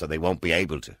 So they won't be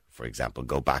able to, for example,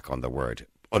 go back on their word,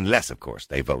 unless, of course,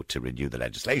 they vote to renew the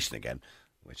legislation again,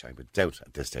 which I would doubt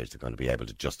at this stage they're going to be able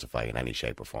to justify in any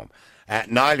shape or form.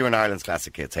 Niall, you're in Ireland's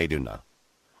Classic Hits. How you doing, Niall?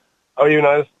 How are you,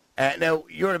 Niall? Now,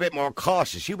 you're a bit more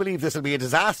cautious. You believe this will be a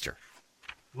disaster.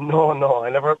 No, I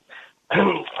never...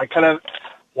 I kind of...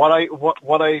 What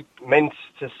I meant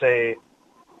to say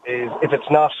is, if it's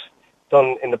not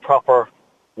done in the proper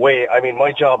way, I mean,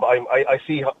 my job, I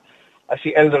see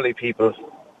elderly people,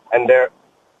 and they're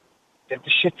the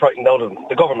shit frightened out of them.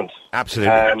 The government.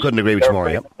 Absolutely, couldn't agree with you more.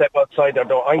 Yeah. Step outside their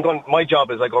door. My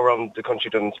job is I go around the country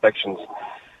doing inspections.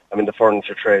 I'm in the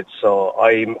furniture trade, so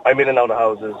I'm in and out of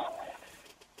houses.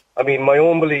 I mean, my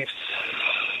own beliefs.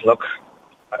 Look,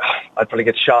 I'd probably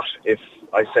get shot if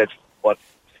I said what.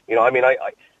 You know, I mean,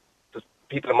 the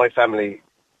people in my family,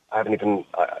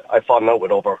 I've fallen out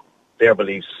with over their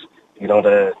beliefs. You know,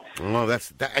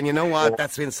 and you know what?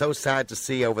 That's been so sad to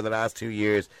see over the last 2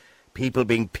 years. People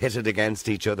being pitted against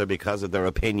each other because of their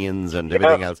opinions and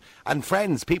everything else. And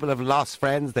friends, people have lost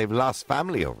friends, they've lost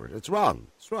family over it. It's wrong.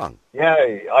 It's wrong. Yeah,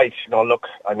 look,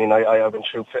 I mean, I've been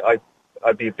through,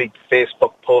 I'd be a big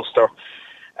Facebook poster,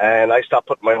 and I stopped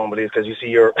putting my own beliefs, because you see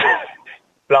you're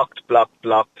blocked.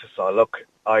 So look,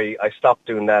 I stopped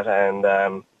doing that,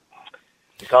 and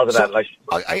because of that, like...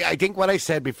 I think what I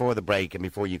said before the break and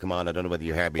before you come on, I don't know whether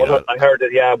you heard me. I heard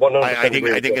it, yeah. 100%.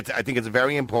 I think it's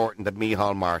very important that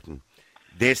Niall Martin,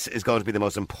 this is going to be the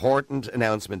most important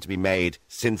announcement to be made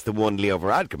since the one Leo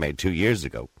Varadkar made 2 years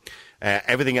ago.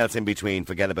 Everything else in between,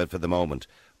 forget about for the moment.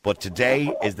 But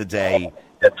today is the day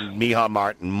that Niall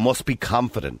Martin must be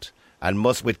confident and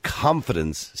must with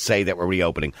confidence say that we're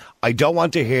reopening. I don't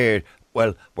want to hear...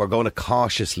 well, we're going to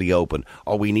cautiously open,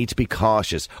 or we need to be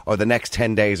cautious, or the next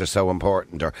 10 days are so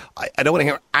important, or I don't want to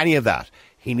hear any of that.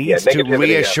 He needs to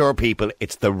reassure people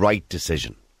it's the right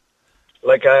decision.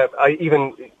 Like,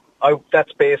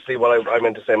 that's basically what I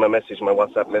meant to say in my message, my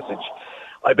WhatsApp message.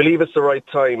 I believe it's the right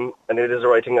time, and it is the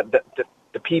right thing.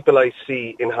 The people I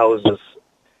see in houses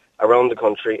around the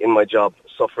country in my job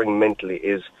suffering mentally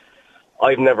is...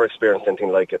 I've never experienced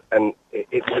anything like it. And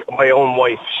my own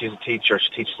wife, she's a teacher. She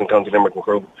teaches in County Limerick and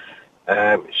Crewe.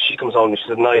 She comes home and she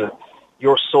says, Niall,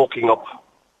 you're soaking up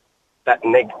that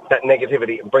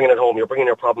negativity, bringing it home. You're bringing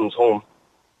your problems home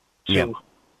to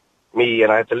me,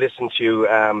 and I have to listen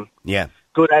to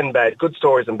good and bad, good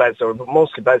stories and bad stories, but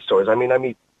mostly bad stories. I mean, I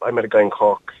met a guy in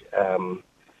Cork 7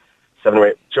 or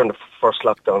 8 during the first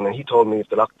lockdown, and he told me if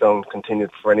the lockdown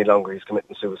continued for any longer, he's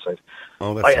committing suicide.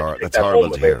 Oh, that's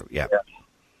horrible to hear. Yeah.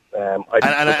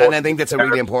 I think that's a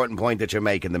really important point that you're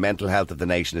making. The mental health of the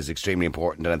nation is extremely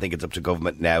important, and I think it's up to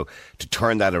government now to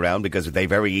turn that around, because they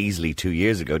very easily 2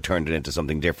 years ago turned it into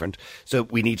something different. So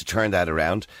we need to turn that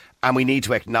around, and we need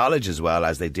to acknowledge as well,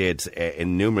 as they did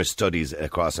in numerous studies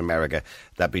across America,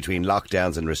 that between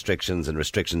lockdowns and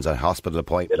restrictions on hospital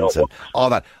appointments and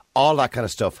all that kind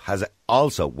of stuff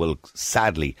will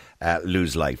sadly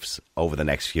lose lives over the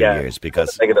next few years,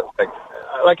 because.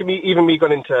 Like even me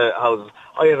going into houses,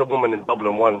 I had a woman in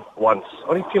Dublin once,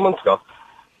 only a few months ago.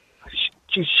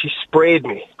 She sprayed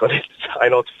me. I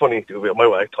know it's funny.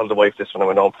 I told the wife this when I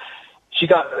went home. She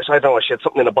had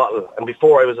something in a bottle, and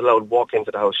before I was allowed to walk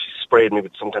into the house, she sprayed me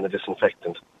with some kind of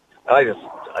disinfectant. And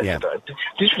did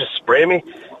you just spray me?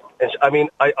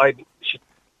 And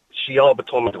she all but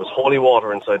told me there was holy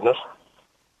water inside it.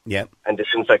 Yeah. And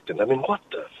disinfectant. I mean, what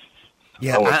the?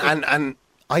 Yeah, and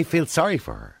I feel sorry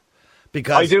for her.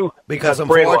 Because, I do. Because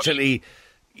unfortunately,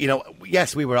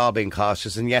 yes, we were all being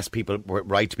cautious, and yes, people were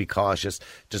right to be cautious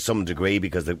to some degree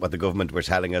because of what the government were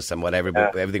telling us and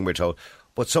everything we're told.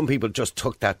 But some people just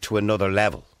took that to another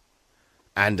level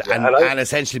and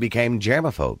essentially became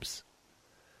germaphobes.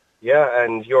 Yeah,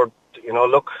 and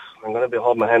look, I'm going to be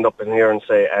holding my hand up in here and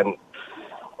say, and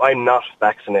I'm not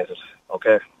vaccinated,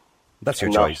 okay? That's your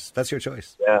choice. That's your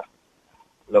choice. Yeah.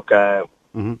 Look,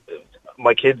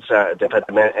 my kids, they've had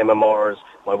the MMRs.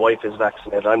 My wife is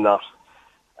vaccinated. I'm not.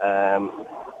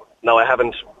 Now, I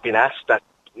haven't been asked that.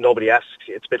 Nobody asked.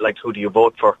 It's a bit like, who do you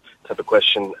vote for type of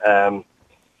question. I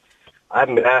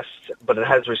haven't been asked, but it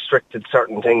has restricted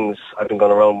certain things. I've been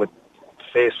going around with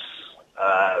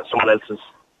someone else's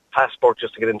passport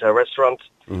just to get into a restaurant.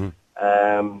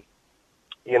 Mm-hmm.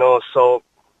 So...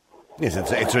 Yes,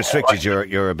 it's restricted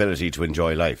your ability to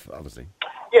enjoy life, obviously.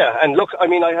 Yeah, and look, I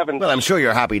haven't... Well, I'm sure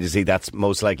you're happy to see that's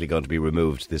most likely going to be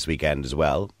removed this weekend as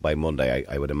well. By Monday,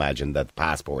 I would imagine that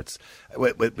passports,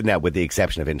 now with the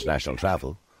exception of international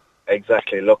travel.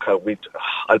 Exactly. Look,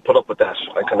 I'll put up with that.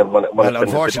 I kind of want Well,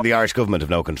 unfortunately, the Irish government have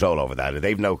no control over that.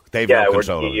 They've no control we're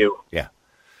the EU. Over it. Yeah.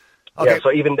 Okay. Yeah,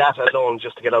 so even that alone,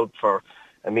 just to get out for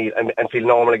a meal and feel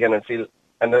normal again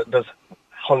and there's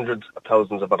hundreds of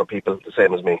thousands of other people the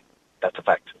same as me. That's a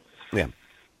fact. Yeah.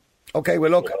 Okay,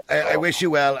 well, look, I wish you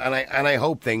well, and I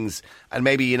hope things, and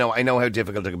maybe, I know how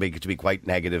difficult it can be to be quite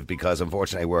negative, because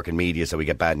unfortunately I work in media, so we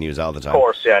get bad news all the time. Of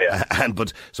course, yeah.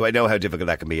 So I know how difficult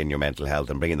that can be in your mental health,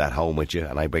 and bringing that home with you,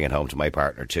 and I bring it home to my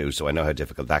partner too, so I know how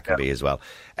difficult that can be as well.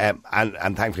 And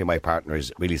thankfully my partner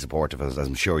is really supportive, as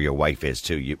I'm sure your wife is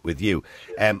too, with you.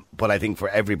 But I think for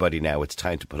everybody now, it's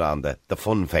time to put on the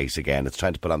fun face again. It's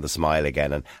time to put on the smile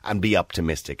again and be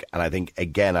optimistic. And I think,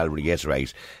 again, I'll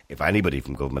reiterate, if anybody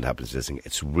from government happens to listen,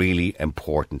 it's really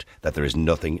important that there is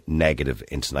nothing negative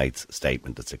in tonight's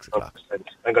statement at 6 o'clock.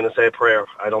 I'm going to say a prayer.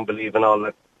 I don't believe in all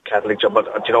that Catholic job, but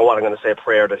do you know what? I'm going to say a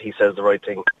prayer that he says the right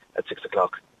thing at 6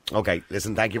 o'clock. Okay,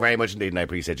 listen, thank you very much indeed, and I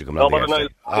appreciate you coming on the air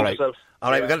today.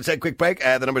 All right, we're going to take a quick break.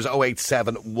 The number is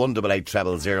 087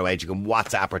 188 0008. You can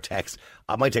WhatsApp or text.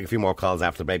 I might take a few more calls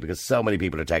after the break because so many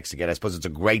people are texting it. I suppose it's a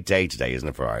great day today, isn't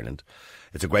it, for Ireland?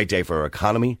 It's a great day for our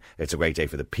economy. It's a great day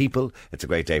for the people. It's a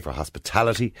great day for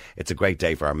hospitality. It's a great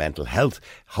day for our mental health.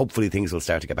 Hopefully things will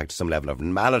start to get back to some level of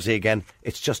normality again.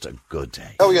 It's just a good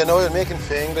day. Oh, yeah, Niall, making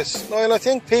fingers. Niall, I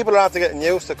think people are after getting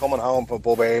used to coming home from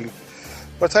pub early.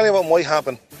 But I'll tell you what might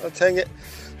happen. I'll tell you,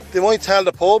 they might tell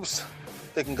the pubs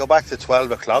they can go back to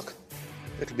 12 o'clock.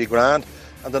 It'll be grand.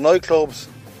 And the nightclubs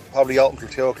probably open till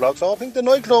 2 o'clock. So I think the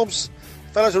nightclubs,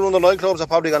 fellas who run the nightclubs are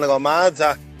probably going to go mad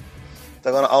that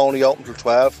they're going to only open till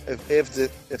 12. If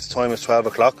the time is 12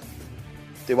 o'clock,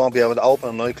 they won't be able to open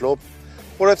a nightclub.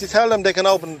 But if they tell them they can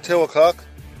open till 2 o'clock,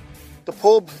 the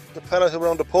fellas who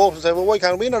run the pubs will say, well, why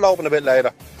can't we not open a bit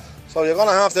later? So you're going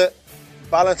to have to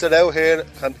balance it out here.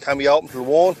 Can we open till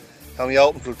 1? Can we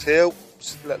open till 2?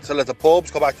 So let the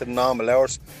pubs go back to the normal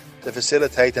hours to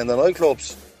facilitate in the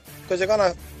nightclubs. Because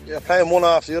you're playing one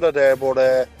after the other there.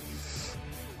 But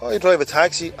I drive a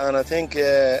taxi, and I think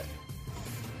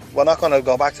we're not going to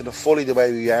go back to the fully the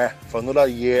way we are for another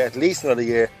year, at least another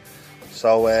year.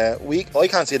 So I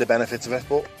can't see the benefits of it.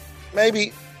 But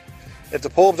maybe if the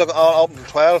pubs are all open till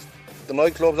 12, the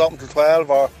nightclubs open till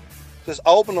 12, or just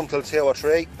open them till 2 or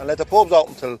 3 and let the pubs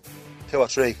open till 2 or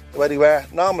 3, the way they were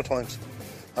normal times.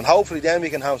 And hopefully then we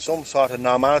can have some sort of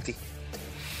normality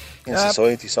in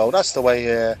society. So that's the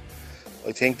way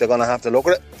I think they're going to have to look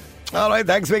at it. All right,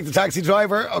 thanks, Mick, the taxi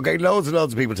driver. Okay, loads and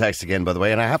loads of people texting in, by the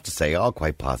way, and I have to say, all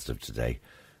quite positive today.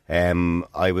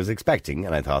 I was expecting,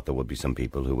 and I thought there would be some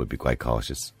people who would be quite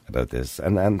cautious about this,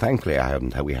 and thankfully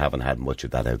we haven't had much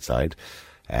of that outside.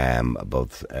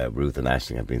 Both Ruth and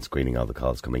Aisling have been screening all the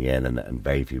calls coming in, and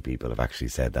very few people have actually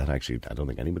said that. Actually, I don't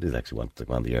think anybody's actually wanted to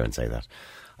go on the air and say that.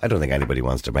 I don't think anybody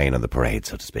wants to rain on the parade,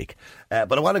 so to speak.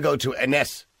 But I want to go to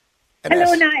Annette.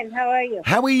 Hello, Niall. How are you?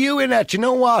 How are you, Annette? You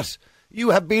know what?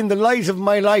 You have been the light of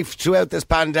my life throughout this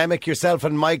pandemic, yourself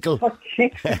and Michael. Oh,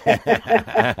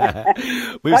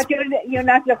 but you're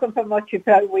not looking for much, you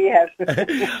thought we have.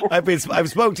 I've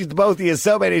spoken to both of you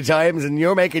so many times, and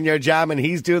you're making your jam and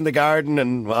he's doing the garden.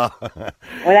 And Well,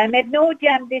 I made no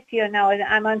jam this year now.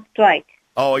 I'm on strike.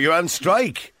 Oh, you're on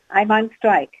strike? I'm on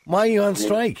strike. Why are you on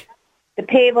strike? The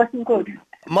pay wasn't good.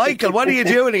 Michael, what are you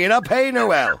doing? You're not paying her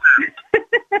well.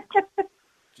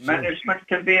 Management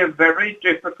can be a very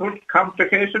difficult,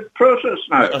 complicated process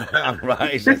now.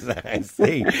 Right, I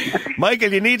see.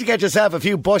 Michael, you need to get yourself a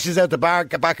few bushes out the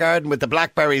back garden with the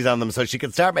blackberries on them so she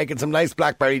can start making some nice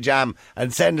blackberry jam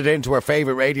and send it in to her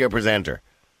favourite radio presenter.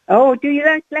 Oh, do you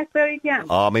like blackberry jam?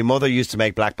 Oh, my mother used to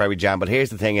make blackberry jam, but here's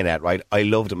the thing in it, right? I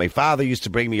loved it. My father used to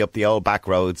bring me up the old back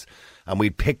roads and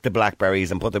we'd pick the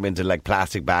blackberries and put them into like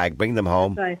plastic bag, bring them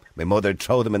home. Right. My mother'd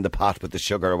throw them in the pot with the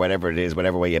sugar or whatever it is,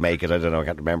 whatever way you make it, I don't know, I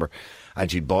can't remember.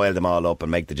 And she'd boil them all up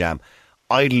and make the jam.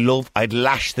 I'd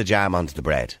lash the jam onto the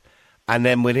bread. And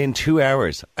then within 2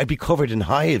 hours, I'd be covered in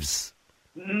hives.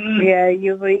 Yeah,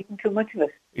 you were eating too much of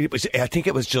it. I think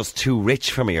it was just too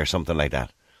rich for me or something like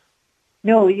that.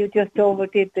 No, you just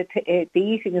overdid the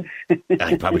eating of it.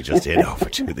 I probably just did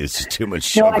overdo. There's just too much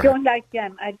sugar. No, I don't like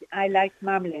jam. I like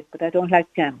marmalade, but I don't like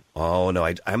jam. Oh, no.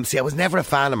 I was never a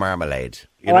fan of marmalade.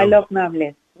 I love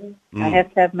marmalade. I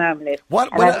have to have marmalade.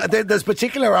 There's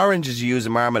particular oranges you use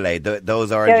in marmalade,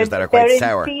 those oranges that are quite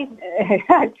sour.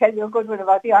 I'll tell you a good one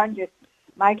about the oranges.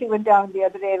 Michael went down the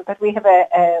other day because we have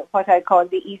a what I call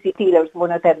the easy peelers,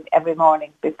 one of them every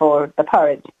morning before the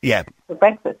porridge. Yeah. For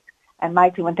breakfast. And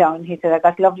Michael went down and he said, I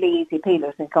got lovely easy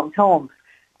peelers, and he comes home.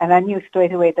 And I knew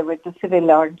straight away there were the Seville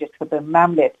oranges for the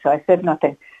marmalade, so I said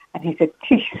nothing. And he said,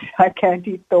 Jesus, I can't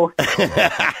eat those.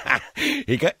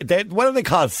 What are they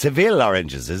called? Seville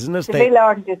oranges, isn't it? Seville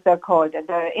oranges they're called, and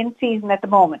they're in season at the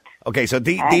moment. Okay, so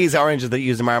these oranges that you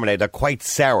use in marmalade are quite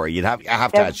sour. I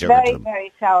have to add sugar to them. They're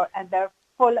very sour, and they're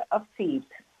full of seeds.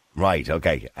 Right,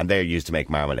 okay. And they're used to make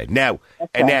marmalade. Now,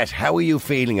 Annette, how are you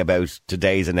feeling about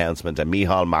today's announcement that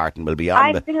Micheál Martin will be on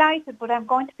I'm delighted, but I'm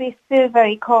going to be still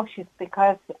very cautious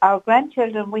because our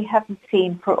grandchildren we haven't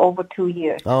seen for over 2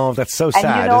 years. Oh, that's so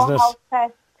sad, isn't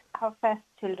it? How fast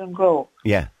children grow.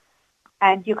 Yeah.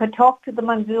 And you can talk to them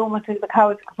on Zoom until the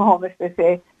cows come home, as they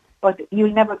say, but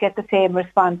you'll never get the same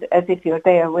response as if you're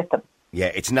there with them.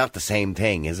 Yeah, it's not the same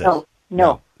thing, is it?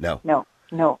 No.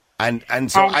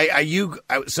 And so are you?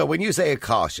 So when you say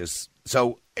cautious,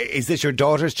 so is this your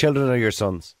daughter's children or your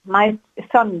sons? My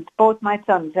sons, both my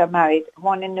sons are married.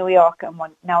 One in New York and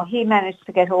one. Now he managed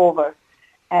to get over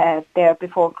there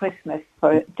before Christmas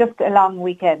for just a long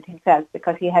weekend himself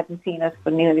because he hadn't seen us for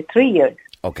nearly 3 years.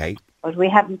 Okay. But we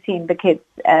haven't seen the kids,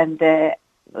 and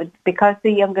because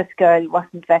the youngest girl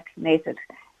wasn't vaccinated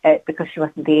because she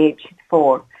wasn't the age, she's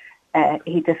 4.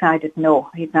 He decided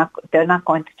no, they're not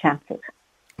going to chance it.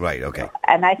 Right, okay.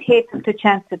 And I'd hate them to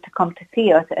chance it to come to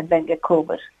see us and then get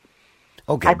COVID.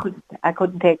 Okay. I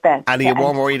couldn't take that. And are you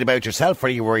more worried about yourself or are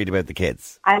you worried about the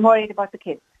kids? I'm worried about the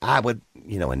kids.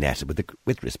 Annette,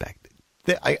 with respect,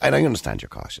 I understand your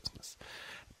cautiousness,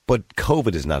 but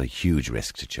COVID is not a huge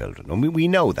risk to children. And we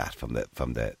know that from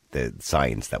the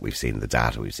science that we've seen, the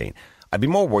data we've seen. I'd be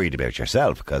more worried about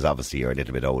yourself because obviously you're a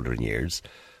little bit older in years,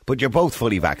 but you're both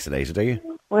fully vaccinated, are you?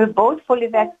 We're both fully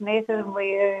vaccinated and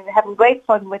we're having great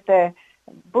fun with the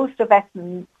booster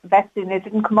vaccine. It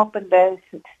didn't come up in the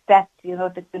stats,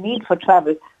 that the need for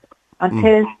travel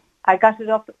until I got it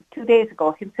up 2 days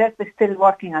ago. Himself is still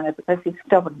working on it because he's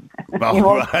stubborn.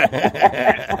 Oh,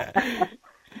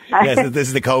 yes, this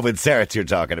is the COVID cert you're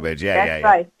talking about. That's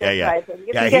right.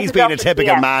 Yeah, he's being a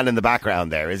typical man in the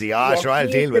background there, is he? Yes, sure, I'll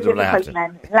deal with it when I have to.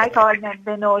 Man. Like all men,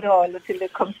 they know it all until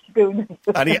it comes to doing it.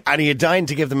 And are you dying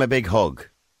to give them a big hug?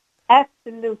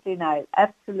 Absolutely, Niall.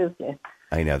 Absolutely.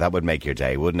 I know, that would make your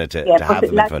day, wouldn't it, to have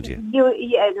them in front of you?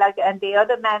 And the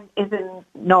other man is in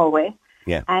Norway.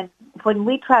 Yeah. And when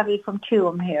we travel from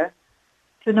Tuam here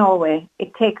to Norway,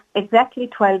 it takes exactly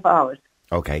 12 hours.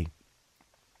 Okay.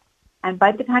 And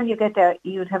by the time you get there,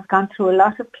 you'd have gone through a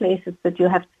lot of places that you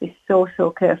have to be so,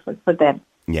 so careful for them.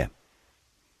 Yeah.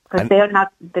 Because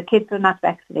the kids are not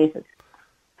vaccinated.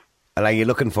 And are you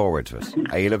looking forward to it?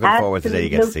 Are you looking forward to the day you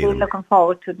get to see them? Looking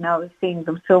forward to now seeing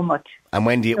them so much. And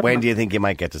when do you think you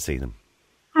might get to see them?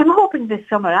 I'm hoping this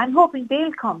summer. I'm hoping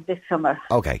they'll come this summer.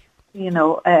 Okay.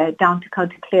 Down to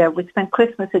County Clare. We spent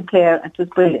Christmas in Clare and it was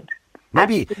brilliant.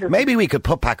 Maybe we could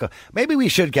put back up. Maybe we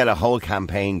should get a whole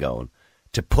campaign going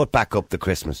to put back up the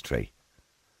Christmas tree.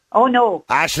 Oh no!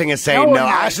 Aisling is saying no.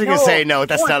 Aisling is saying no.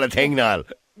 That's not a thing, Niall.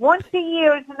 Once a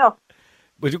year is enough.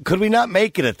 But could we not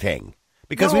make it a thing?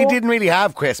 Because we didn't really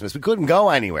have Christmas. We couldn't go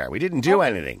anywhere. We didn't do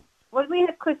anything. Well, we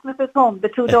had Christmas at home. The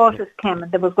two daughters came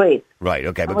and they were great. Right,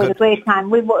 okay. But it was a great time.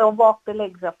 We walked the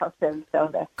legs up ourselves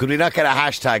down there. Could we not get a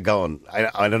hashtag going?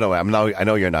 I don't know. I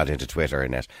know you're not into Twitter,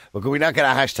 Annette. But could we not get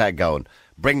a hashtag going?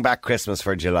 Bring back Christmas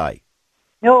for July.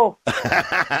 No.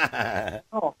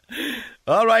 Oh.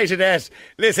 All right, Annette.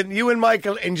 Listen, you and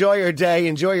Michael, enjoy your day,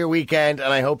 enjoy your weekend,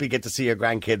 and I hope you get to see your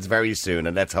grandkids very soon.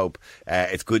 And let's hope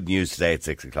it's good news today at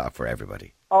 6 o'clock for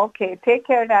everybody. Okay, take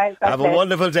care now. Have a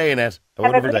wonderful day, Annette.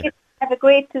 Have a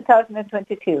great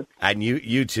 2022. And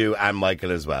you too, and Michael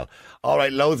as well. All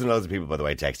right, loads and loads of people, by the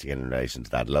way, texting in relation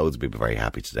to that. Loads of people very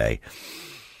happy today.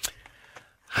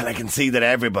 And I can see that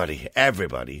everybody,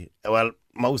 well,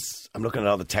 I'm looking at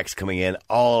all the texts coming in,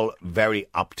 all very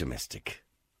optimistic.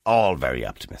 All very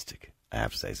optimistic. I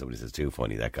have to say, somebody says, too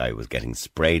funny, that guy was getting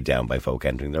sprayed down by folk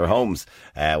entering their homes.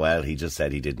 Well, he just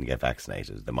said he didn't get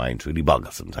vaccinated. The mind truly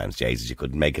boggles sometimes, Jesus, you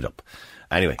couldn't make it up.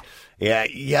 Anyway,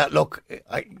 yeah, look,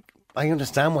 I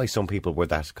understand why some people were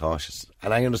that cautious.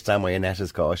 And I understand why Annette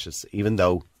is cautious, even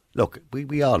though, look,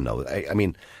 we all know. I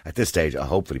mean, at this stage,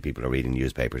 hopefully people are reading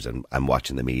newspapers and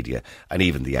watching the media, and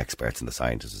even the experts and the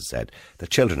scientists have said that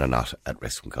children are not at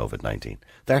risk from COVID-19.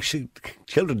 They're actually,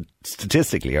 children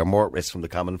statistically are more at risk from the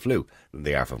common flu than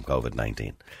they are from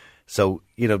COVID-19. So,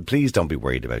 please don't be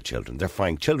worried about children. They're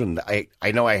fine. Children,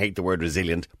 I know I hate the word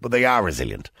resilient, but they are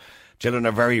resilient. Children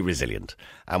are very resilient.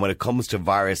 And when it comes to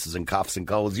viruses and coughs and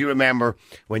colds, you remember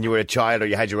when you were a child or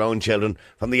you had your own children,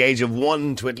 from the age of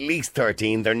 1 to at least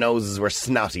 13, their noses were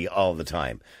snotty all the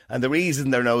time. And the reason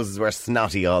their noses were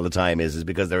snotty all the time is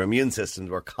because their immune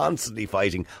systems were constantly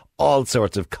fighting all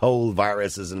sorts of cold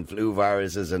viruses and flu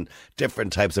viruses and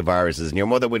different types of viruses. And your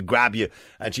mother would grab you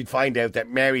and she'd find out that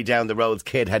Mary down the road's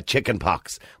kid had chicken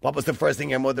pox. What was the first thing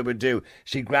your mother would do?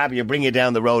 She'd grab you, bring you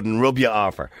down the road and rub you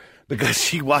off her. Because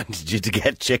she wanted you to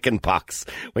get chicken pox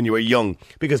when you were young.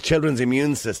 Because children's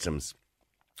immune systems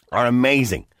are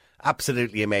amazing.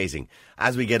 Absolutely amazing.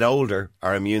 As we get older,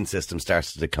 our immune system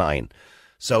starts to decline.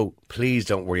 So please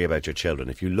don't worry about your children.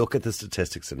 If you look at the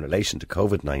statistics in relation to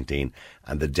COVID-19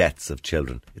 and the deaths of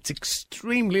children, it's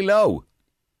extremely low.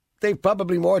 They've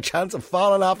probably more chance of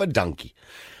falling off a donkey.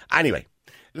 Anyway,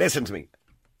 listen to me.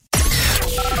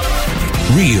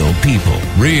 Real people,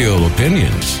 real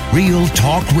opinions, real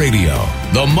talk radio.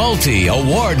 The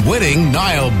multi-award-winning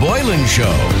Niall Boylan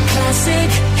Show.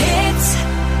 Classic hits.